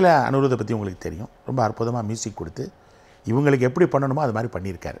 அதுக்கிடையில் அனிருத்தை பற்றி உங்களுக்கு தெரியும், ரொம்ப அற்புதமாக மியூசிக் கொடுத்து இவங்களுக்கு எப்படி பண்ணணுமோ அது மாதிரி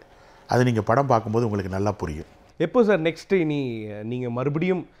பண்ணியிருக்காரு. அது நீங்கள் படம் பார்க்கும்போது உங்களுக்கு நல்லா புரியும். எப்போ சார் நெக்ஸ்ட்டு இனி நீங்கள்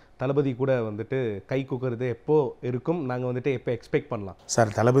மறுபடியும் தளபதி கூட வந்துட்டு கை கூக்குறது எப்போ இருக்கும்? நாங்கள் வந்துட்டு எப்போ எக்ஸ்பெக்ட் பண்ணலாம்?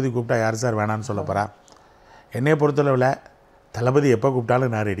 சார் தளபதி கூப்பிட்டா யார் சார் வேணான்னு சொல்ல போகிறா? என்னையை பொறுத்தளவில் தளபதி எப்போ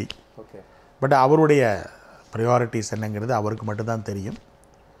கூப்பிட்டாலும் நான் ரெடி. ஓகே. பட் அவருடைய ப்ரையாரிட்டிஸ் என்னங்கிறது அவருக்கு மட்டும்தான் தெரியும்.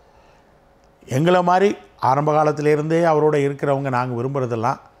 எங்களை மாதிரி ஆரம்ப காலத்திலேருந்தே அவரோட இருக்கிறவங்க நாங்கள்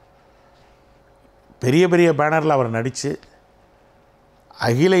விரும்புகிறதெல்லாம் பெரிய பெரிய பேனரில் அவர் நடித்து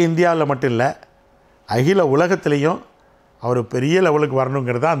அகில இந்தியாவில் மட்டும் இல்லை, அகில உலகத்திலையும் அவர் பெரிய லெவலுக்கு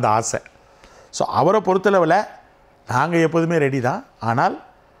வரணுங்கிறது தான் அந்த ஆசை. ஸோ அவரை பொறுத்தளவில் நாங்கள் எப்போதுமே ரெடி தான். ஆனால்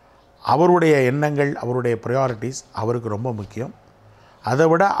அவருடைய எண்ணங்கள், அவருடைய ப்ரையாரிட்டிஸ் அவருக்கு ரொம்ப முக்கியம். அதை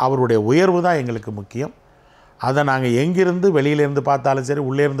விட அவருடைய உயர்வு தான் எங்களுக்கு முக்கியம். அதை நாங்கள் எங்கிருந்து வெளியிலேருந்து பார்த்தாலும் சரி,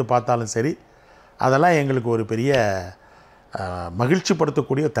 உள்ளேருந்து பார்த்தாலும் சரி, அதெல்லாம் எங்களுக்கு ஒரு பெரிய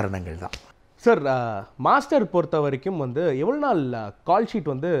மகிழ்ச்சிப்படுத்தக்கூடிய தருணங்கள் தான். சார் மாஸ்டர் பொறுத்த வரைக்கும் வந்து எவ்வளோ நாள் கால்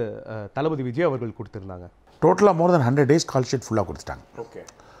ஷீட் வந்து தளபதி விஜய் அவர்கள் கொடுத்துருந்தாங்க? டோட்டலாக மோர் தென் 100 days கால் ஷீட் ஃபுல்லாக கொடுத்துட்டாங்க. ஓகே.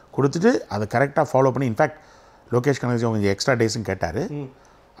 கொடுத்துட்டு அதை கரெக்டாக ஃபாலோ பண்ணி, இன்ஃபேக்ட் லோகேஷ் கனகராஜ் கொஞ்சம் எக்ஸ்ட்ரா டேஸும் கேட்டார்.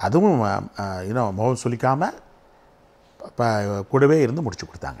 அதுவும் முகம் சொல்லிக்காமல் இப்போ கூடவே இருந்து முடிச்சு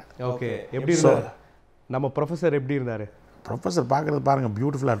கொடுத்தாங்க. ஓகே. எப்படி இருந்தார் நம்ம ப்ரொஃபஸர்? எப்படி இருந்தார் ப்ரொஃபஸர்? பார்க்குறது பாருங்கள்,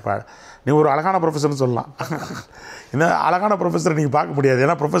 பியூட்டிஃபுல்லாக இருப்பாள். நீ ஒரு அழகான ப்ரொஃபஸர்னு சொல்லலாம். இந்த அழகான ப்ரொஃபஸரை நீங்கள் பார்க்க முடியாது.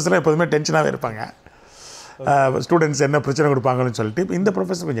 ஏன்னா ப்ரொஃபஸராக எப்போதுமே டென்ஷனாகவே இருப்பாங்க, ஸ்டூடெண்ட்ஸ் என்ன பிரச்சனை கொடுப்பாங்கன்னு சொல்லிட்டு. இந்த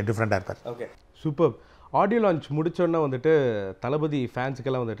ப்ரொஃபஸர் கொஞ்சம் டிஃப்ரெண்ட்டாக இருப்பார். Okay, super. ஆடியோ லான்ச் முடிச்சோன்னே வந்துட்டு தளபதி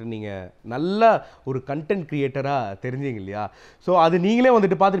ஃபேன்ஸுக்கெல்லாம் வந்துட்டு நீங்கள் நல்ல ஒரு கண்டென்ட் க்ரியேட்டராக தெரிஞ்சிங்க இல்லையா? ஸோ அது நீங்களே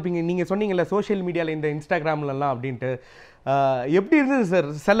வந்துட்டு பார்த்துருப்பீங்க. நீங்கள் சொன்னீங்கல்ல சோஷியல் மீடியாவில், இந்த இன்ஸ்டாகிராம்லலாம் அப்படின்ட்டு. எப்படி இருந்தது சார்?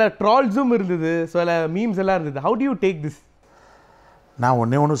 சில ட்ரால்ஸும் இருந்தது, சில மீம்ஸ் எல்லாம் இருந்தது. How to you take this? நான்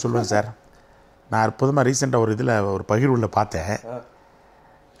ஒன்று சொல்லுவேன் சார். நான் அற்புதமாக ரீசெண்டாக ஒரு இதில் ஒரு பகிர்வுல பார்த்தேன்.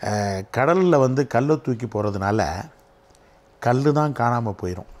 கடலில் வந்து கல்லை தூக்கி போகிறதுனால கல் தான் காணாமல்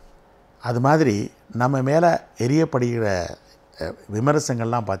போயிடும். அது மாதிரி நம்ம மேலே எரியப்படுகிற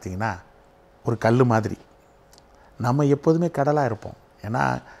விமர்சனங்கள்லாம் பார்த்திங்கன்னா ஒரு கல் மாதிரி. நம்ம எப்போதுமே கடலாக இருப்போம். ஏன்னா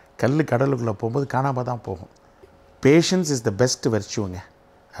கல் கடலுக்குள்ளே போகும்போது காணாமல் தான் போகும். Patience is the best வெர்ச்சுங்க.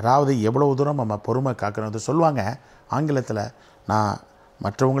 அதாவது எவ்வளோ தூரம் நம்ம பொறுமை காக்கணும் சொல்லுவாங்க ஆங்கிலத்தில். நான்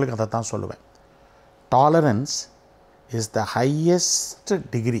மற்றவங்களுக்கு அதை தான் சொல்லுவேன். Tolerance is the highest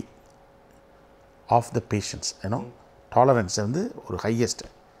degree of the patience. ஏன்னோ tolerance வந்து ஒரு ஹையஸ்ட்.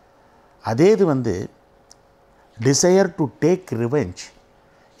 அதே இது வந்து desire to take revenge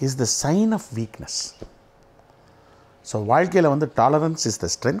is the sign of weakness. So வாழ்க்கையில் வந்து tolerance is the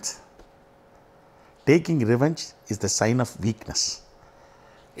strength, taking revenge is the sign of weakness.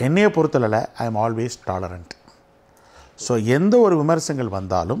 என்னையை பொறுத்தளவில் I am always tolerant. So எந்த ஒரு விமர்சனங்கள்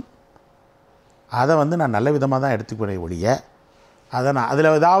வந்தாலும் அதை வந்து நான் நல்ல விதமாக தான் எடுத்துக்கிறேன் ஒழிய, அதை நான்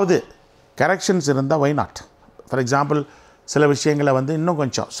அதில் ஏதாவது கரெக்ஷன்ஸ் இருந்தால் வை நாட். ஃபார் எக்ஸாம்பிள் சில விஷயங்களை வந்து இன்னும்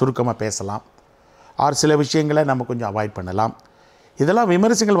கொஞ்சம் சுருக்கமாக பேசலாம், ஆர் சில விஷயங்களை நம்ம கொஞ்சம் அவாய்ட் பண்ணலாம். இதெல்லாம்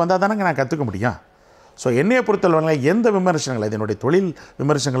விமர்சனங்கள் வந்தால் தானே நான் கற்றுக்க முடியும். ஸோ என்னையை பொறுத்தளவுல எந்த விமர்சனங்கள், இதனுடைய தொழில்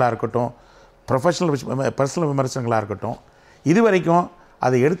விமர்சனங்களாக இருக்கட்டும், பர்சனல் விமர்சனங்களாக இருக்கட்டும், இது வரைக்கும்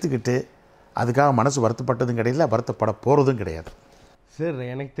அதை எடுத்துக்கிட்டு அதுக்காக மனசு வருத்தப்பட்டதும் கிடையாது, வருத்தப்பட போகிறதும் கிடையாது. சார்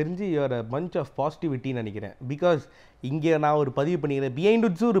எனக்கு தெரிஞ்சு யுவர் பஞ்ச் ஆஃப் பாசிட்டிவிட்டின்னு நினைக்கிறேன். பிகாஸ் இங்கே நான் ஒரு பதிவு பண்ணிக்கிறேன்,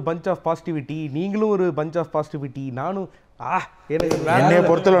 பிஹைண்ட்வுட்ஸும் ஒரு பஞ்ச் ஆஃப் பாசிட்டிவிட்டி, நீங்களும் ஒரு பஞ்ச் ஆஃப் பாசிட்டிவிட்டி, நானும் எனக்கு என்னையை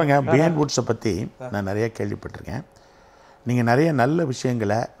பொறுத்தளவுங்க பிஹைண்ட்வுட்ஸை பற்றி நான் நிறைய கேள்விப்பட்டிருக்கேன். நீங்கள் நிறைய நல்ல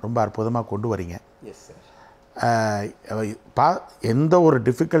விஷயங்களை ரொம்ப அற்புதமாக கொண்டு வரீங்க. Yes sir. எந்த ஒரு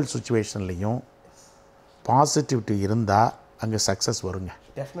டிஃபிகல்ட் சுச்சுவேஷன்லேயும் பாசிட்டிவிட்டி இருந்தால் அங்கே சக்ஸஸ் வருங்க.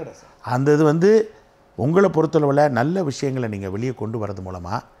 டெஃபினட்டாக சார். அந்த இது வந்து உங்களை பொறுத்தளவில் நல்ல விஷயங்களை நீங்கள் வெளியே கொண்டு வரது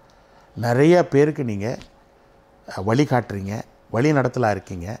மூலமாக நிறைய பேருக்கு நீங்கள் வழிகாட்டுறீங்க, வழி நடத்தலாக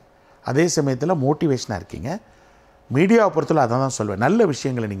இருக்கீங்க, அதே சமயத்தில் மோட்டிவேஷனாக இருக்கீங்க. மீடியாவை பொறுத்தவரை அதை தான் சொல்லுவேன், நல்ல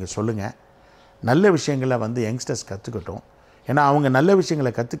விஷயங்களை நீங்கள் சொல்லுங்கள், நல்ல விஷயங்களை வந்து யங்ஸ்டர்ஸ் கற்றுக்கட்டும். ஏன்னா அவங்க நல்ல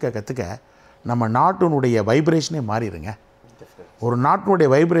விஷயங்களை கற்றுக்க நம்ம நாட்டினுடைய வைப்ரேஷனே மாறிடுங்க. ஒரு நாட்டினுடைய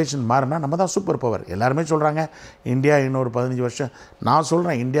வைப்ரேஷன் மாறினா நம்ம தான் சூப்பர் பவர். எல்லாருமே சொல்கிறாங்க இந்தியா இன்னொரு 15 வருஷம், நான்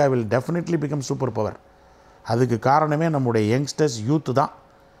சொல்கிறேன் India will definitely become super power. அதுக்கு காரணமே நம்முடைய யங்ஸ்டர்ஸ் யூத்து தான்.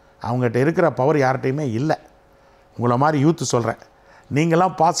 அவங்ககிட்ட இருக்கிற பவர் யார்கிட்டையுமே இல்லை. உங்களை மாதிரி யூத்து சொல்கிறேன்,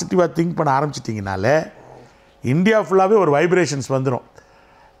 நீங்களாம் பாசிட்டிவாக திங்க் பண்ண ஆரம்பிச்சிட்டிங்கனாலே இந்தியா ஃபுல்லாகவே ஒரு வைப்ரேஷன்ஸ் வந்துடும்.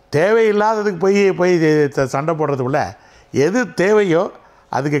 தேவையில்லாததுக்கு போய் சண்டை போடுறதுக்குள்ள எது தேவையோ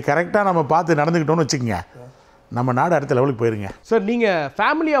அதுக்கு கரெக்டாக நம்ம பார்த்து நடந்துக்கிட்டோன்னு வச்சுக்கோங்க, நம்ம நாடு அடுத்த லெவலுக்கு போயிருங்க. சார் நீங்கள்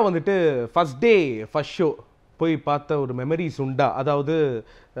ஃபேமிலியாக வந்துட்டு ஃபஸ்ட் டே ஃபஸ்ட் ஷோ போய் பார்த்த ஒரு மெமரிஸ் உண்டா? அதாவது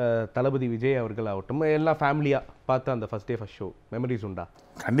தளபதி விஜய் அவர்கள் ஆகட்டும், எல்லாம் ஃபேமிலியாக பார்த்த அந்த first day first show memories உண்டா?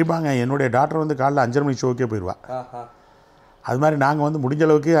 கண்டிப்பாங்க. என்னுடைய டாக்டர் வந்து காலைல 5:30 மணி ஷோக்கே போயிடுவா. அது மாதிரி நாங்கள் வந்து முடிஞ்ச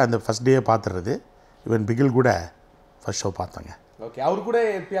அளவுக்கு அந்த ஃபஸ்ட் டே பார்த்துறது. ஈவன் பிகில் கூட ஃபஸ்ட் ஷோ பார்த்தோங்க. ஓகே, அவர் கூட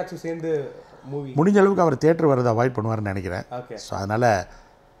எப்பயாச்சும் சேர்ந்து மூவி முடிஞ்ச அளவுக்கு அவர் தியேட்டர் வரதை அவாய்ட் பண்ணுவார்னு நினைக்கிறேன். ஸோ அதனால்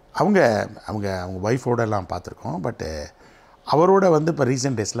அவங்க ஒய்ஃபோட எல்லாம் பார்த்துருக்கோம். பட்டு அவரோட வந்து இப்போ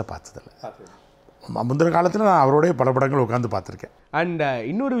ரீசெண்ட் டேஸில் பார்த்ததில்ல. முந்தின காலத்தில் நான் அவரோடய பல படங்கள் உட்காந்து பார்த்துருக்கேன். அண்ட்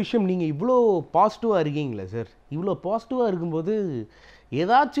இன்னொரு விஷயம், நீங்கள் இவ்வளோ பாசிட்டிவாக இருக்கீங்களே சார், இவ்வளோ பாசிட்டிவாக இருக்கும்போது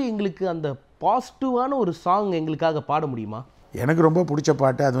ஏதாச்சும் எங்களுக்கு அந்த பாசிட்டிவான ஒரு சாங் எங்களுக்காக பாட முடியுமா? எனக்கு ரொம்ப பிடிச்ச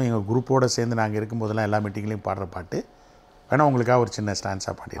பாட்டு, அதுவும் எங்கள் குரூப்போடு சேர்ந்து நாங்கள் இருக்கும்போதெல்லாம் எல்லா மீட்டிங்லேயும் பாடுற பாட்டு வேணா உங்களுக்காக ஒரு சின்ன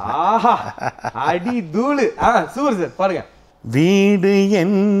ஸ்டான்ஸாக பாடிடுறேன். அடி தூளு. சூப்பர் சார், பாருங்க. வீடு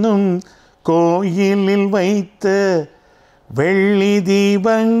என்னும் கோயிலில் வைத்த வெள்ளி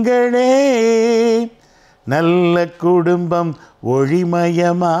தீபங்களே, நல்ல குடும்பம்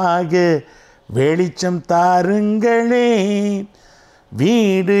ஒளிமயமாக வெளிச்சம் தாருங்களே.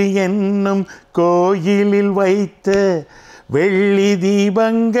 வீடு என்னும் கோயிலில் வைத்த வெள்ளி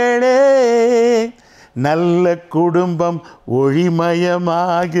தீபங்களே, நல்ல குடும்பம்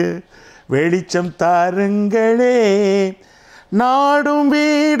ஒளிமயமாக வெளிச்சம் தாருங்களே. நாடும்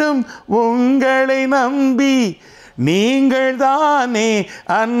வீடும் உங்களை நம்பி நீங்கள் தானே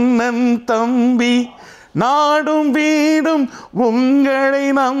அண்ணன் தம்பி. நாடும் வீடும் உங்களை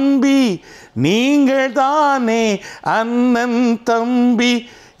நம்பி நீங்கள் தானே அண்ணன் தம்பி.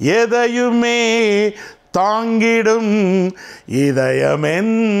 எதையுமே தாங்கிடும்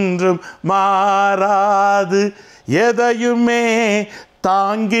இதயமென்றும் மாறாது. எதையுமே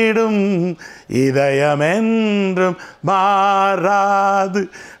தாங்கிடும் இதயமென்றும் மாறாது.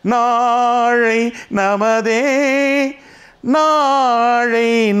 நாளை நமதே,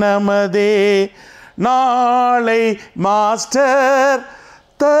 நாளை நமதே, நாளை master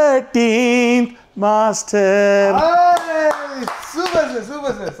 13th master. Super sir,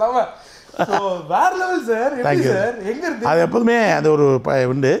 super sir, செம. வேற லெவல் சார். எப்படி சார், எங்க இருந்து? அது எப்போதுமே அந்த ஒரு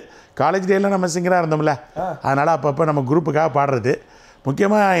உண்டு. காலேஜ் டேயில் நம்ம சிங்கராக இருந்தோம்ல, அதனால் அப்பப்போ நம்ம குரூப்புக்காக பாடுறது.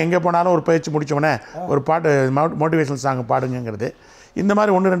 முக்கியமாக எங்கே போனாலும் ஒரு பயிற்சி முடித்தோடனே ஒரு பாட்டு மோட்டிவேஷனல் சாங் பாடுங்கிறது. இந்த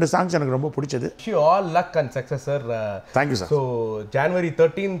மாதிரி 1-2 சாங்ஸ் எனக்கு ரொம்ப பிடிச்சது. All luck and success sir. Thank you sir. So January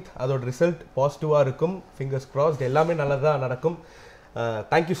 13th அதோட ரிசல்ட் பாசிட்டிவாக இருக்கும். ஃபிங்கர்ஸ் கிராஸ்ட், எல்லாமே நல்லதாக நடக்கும்.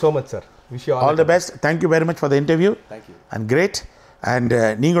 Thank you so much sir. Wish you all the best. Thank you very much for the interview. Thank you and great. And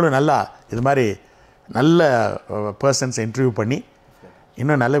நீங்களும் நல்லா இது மாதிரி நல்ல பர்சன்ஸ் இன்டர்வியூ பண்ணி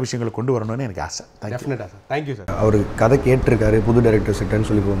இன்னும் நல்ல விஷயங்களை கொண்டு வரணும்னு எனக்கு ஆசை. டெஃபினட்டாக சார். Thank you sir. அவர் கதை கேட்டிருக்காரு புது டைரக்டர் செட்டன்னு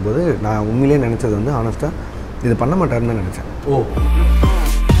சொல்லி போகும்போது நான் உண்மையிலே நினச்சது வந்து ஆனஸ்ட்டாக இது பண்ண மாட்டாருன்னு தான் நினச்சேன்.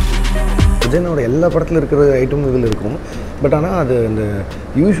 விஜயனோட எல்லா படத்தில் இருக்கிற ஐட்டம் இதில் இருக்கும். பட் ஆனால் அது அந்த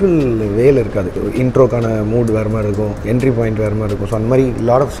யூஸ்வல் வேல இருக்காது. இன்ட்ரோக்கான மூட் வேறு மாதிரி இருக்கும், என்ட்ரி பாயிண்ட் வேறு மாதிரி இருக்கும். ஸோ அந்த மாதிரி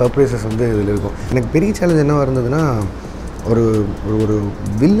லாட் ஆஃப் சர்ப்ரைசஸ் வந்து இதில் இருக்கும். எனக்கு பெரிய சேலஞ்ச் என்னவாக இருந்ததுன்னா, ஒரு ஒரு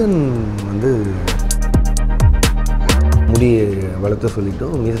வில்லன் வந்து முடி வளர்த்து சொல்லிவிட்டு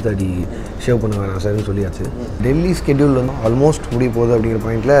மீசத்தாடி ஷேவ் பண்ண வேணாம் சார்னு சொல்லியாச்சு. டெல்லி ஸ்கெட்யூல் வந்து ஆல்மோஸ்ட் முடிய போகுது அப்படிங்கிற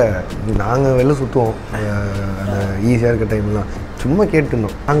பாயிண்டில் நாங்கள் வெளில சுற்றுவோம். அந்த ஈஸியாக இருக்க டைம்லாம் சும்மா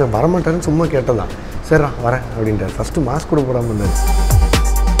கேட்டுருந்தோம். நாங்கள் வரமாட்டேன்னு சும்மா கேட்டதான். சரிடா வரேன் அப்படின்ட்டு ஃபஸ்ட்டு மாஸ்க் கூட போடாமல் இருந்தார்.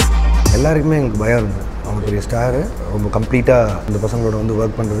 எல்லாருக்குமே எங்களுக்கு பயம் இருந்தது. அவங்க பெரிய ஸ்டாரு, ரொம்ப கம்ப்ளீட்டாக இந்த பசங்களோட வந்து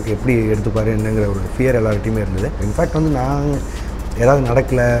ஒர்க் பண்ணுறதுக்கு எப்படி எடுத்துப்பாரு என்னங்கிற ஒரு ஃபியர் எல்லார்கிட்டையுமே இருந்தது. இன்ஃபேக்ட் வந்து நாங்கள் ஏதாவது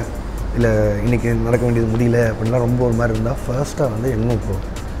நடக்கலை, இல்லை இன்றைக்கி நடக்க வேண்டியது முடியல அப்படின்லாம் ரொம்ப ஒரு மாதிரி இருந்தால் ஃபர்ஸ்ட்டாக வந்து என்ன இப்போ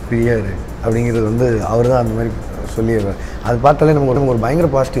ஃப்ரீயாக அப்படிங்கிறது வந்து அவர் தான் அந்த மாதிரி சொல்லிடுவார். அது பார்த்தாலே நமக்கு ஒரு பயங்கர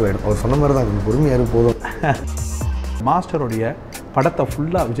பாசிட்டிவ் ஆகிடும். அவர் சொன்ன மாதிரி தான் கொஞ்சம் பொறுமையாக போதும். மாஸ்டருடைய படத்தை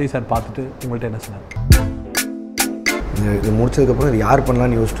ஃபுல்லாக விஜய் சார் பார்த்துட்டு உங்கள்கிட்ட என்ன சொன்னார்? இது முடிச்சதுக்கப்புறம் இது யார்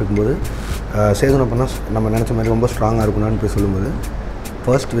பண்ணலான்னு யோசிச்சுட்டு இருக்கும்போது சேதுனை பண்ணால் நம்ம நினச்ச மாதிரி ரொம்ப ஸ்ட்ராங்காக இருக்கணும்னு போய் சொல்லும்போது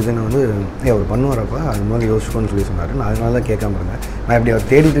ஃபர்ஸ்ட் விஜயனை வந்து அவர் பண்ணுவாரப்பா அது மாதிரி யோசிச்சுக்கோன்னு சொல்லி சொன்னார். நான் அதனால தான் கேட்காம இருந்தேன். நான் இப்படி அவர்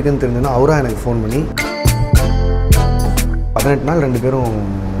தேடிட்டு இருக்கேன்னு தெரிஞ்சதுன்னா அவராக எனக்கு ஃபோன் பண்ணி 18 நாள் 2 பேரும்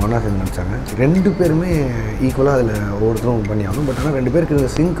ஒன்றா சேர்ந்து நடித்தாங்க. 2 பேருமே ஈக்குவலாக அதில் ஒவ்வொருத்தரும் பண்ணி ஆகணும். பட் ஆனால் 2 பேருக்கு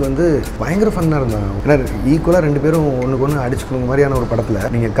இருந்த சிங்க் வந்து பயங்கர ஃபன்னாக இருந்தாங்க. ஏன்னா ஈக்குவலாக 2 பேரும் ஒன்றுக்கு ஒன்று அடிச்சுக்கணும் மாதிரியான ஒரு படத்தில்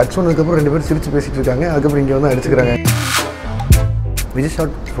நீங்கள் கட் சொன்னதுக்கப்புறம் 2 பேரும் சிரித்து பேசிகிட்டு இருக்காங்க. அதுக்கப்புறம் இங்கே வந்து அடிச்சுக்கிறாங்க. விஜய்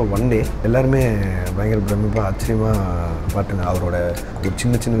ஷாட் ஃபார் 1 டே எல்லாருமே பயங்கர பிரமிப்பாக ஆச்சரியமாக பார்த்துங்க. அவரோட ஒரு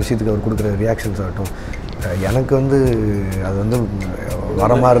சின்ன சின்ன விஷயத்துக்கு அவர் கொடுக்குற ரியாக்ஷன்ஸ் ஆகட்டும் எனக்கு வந்து அது வந்து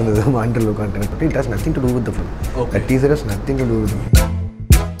வரமாக இருந்தது. மாண்டல் உட்காந்துட்டு it has nothing to do with the film. That teaser has nothing to do with.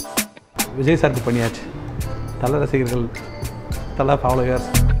 Vijay சாருக்கு பண்ணியாச்சு. தல ரசிகர்கள், தல followers,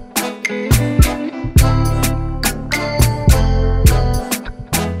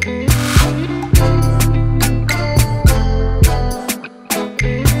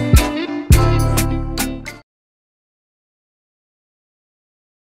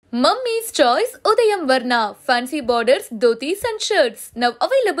 Mummy's Choice Udayam Varna Fancy Borders Dhotis and Shirts now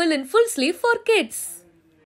available in full sleeve for kids.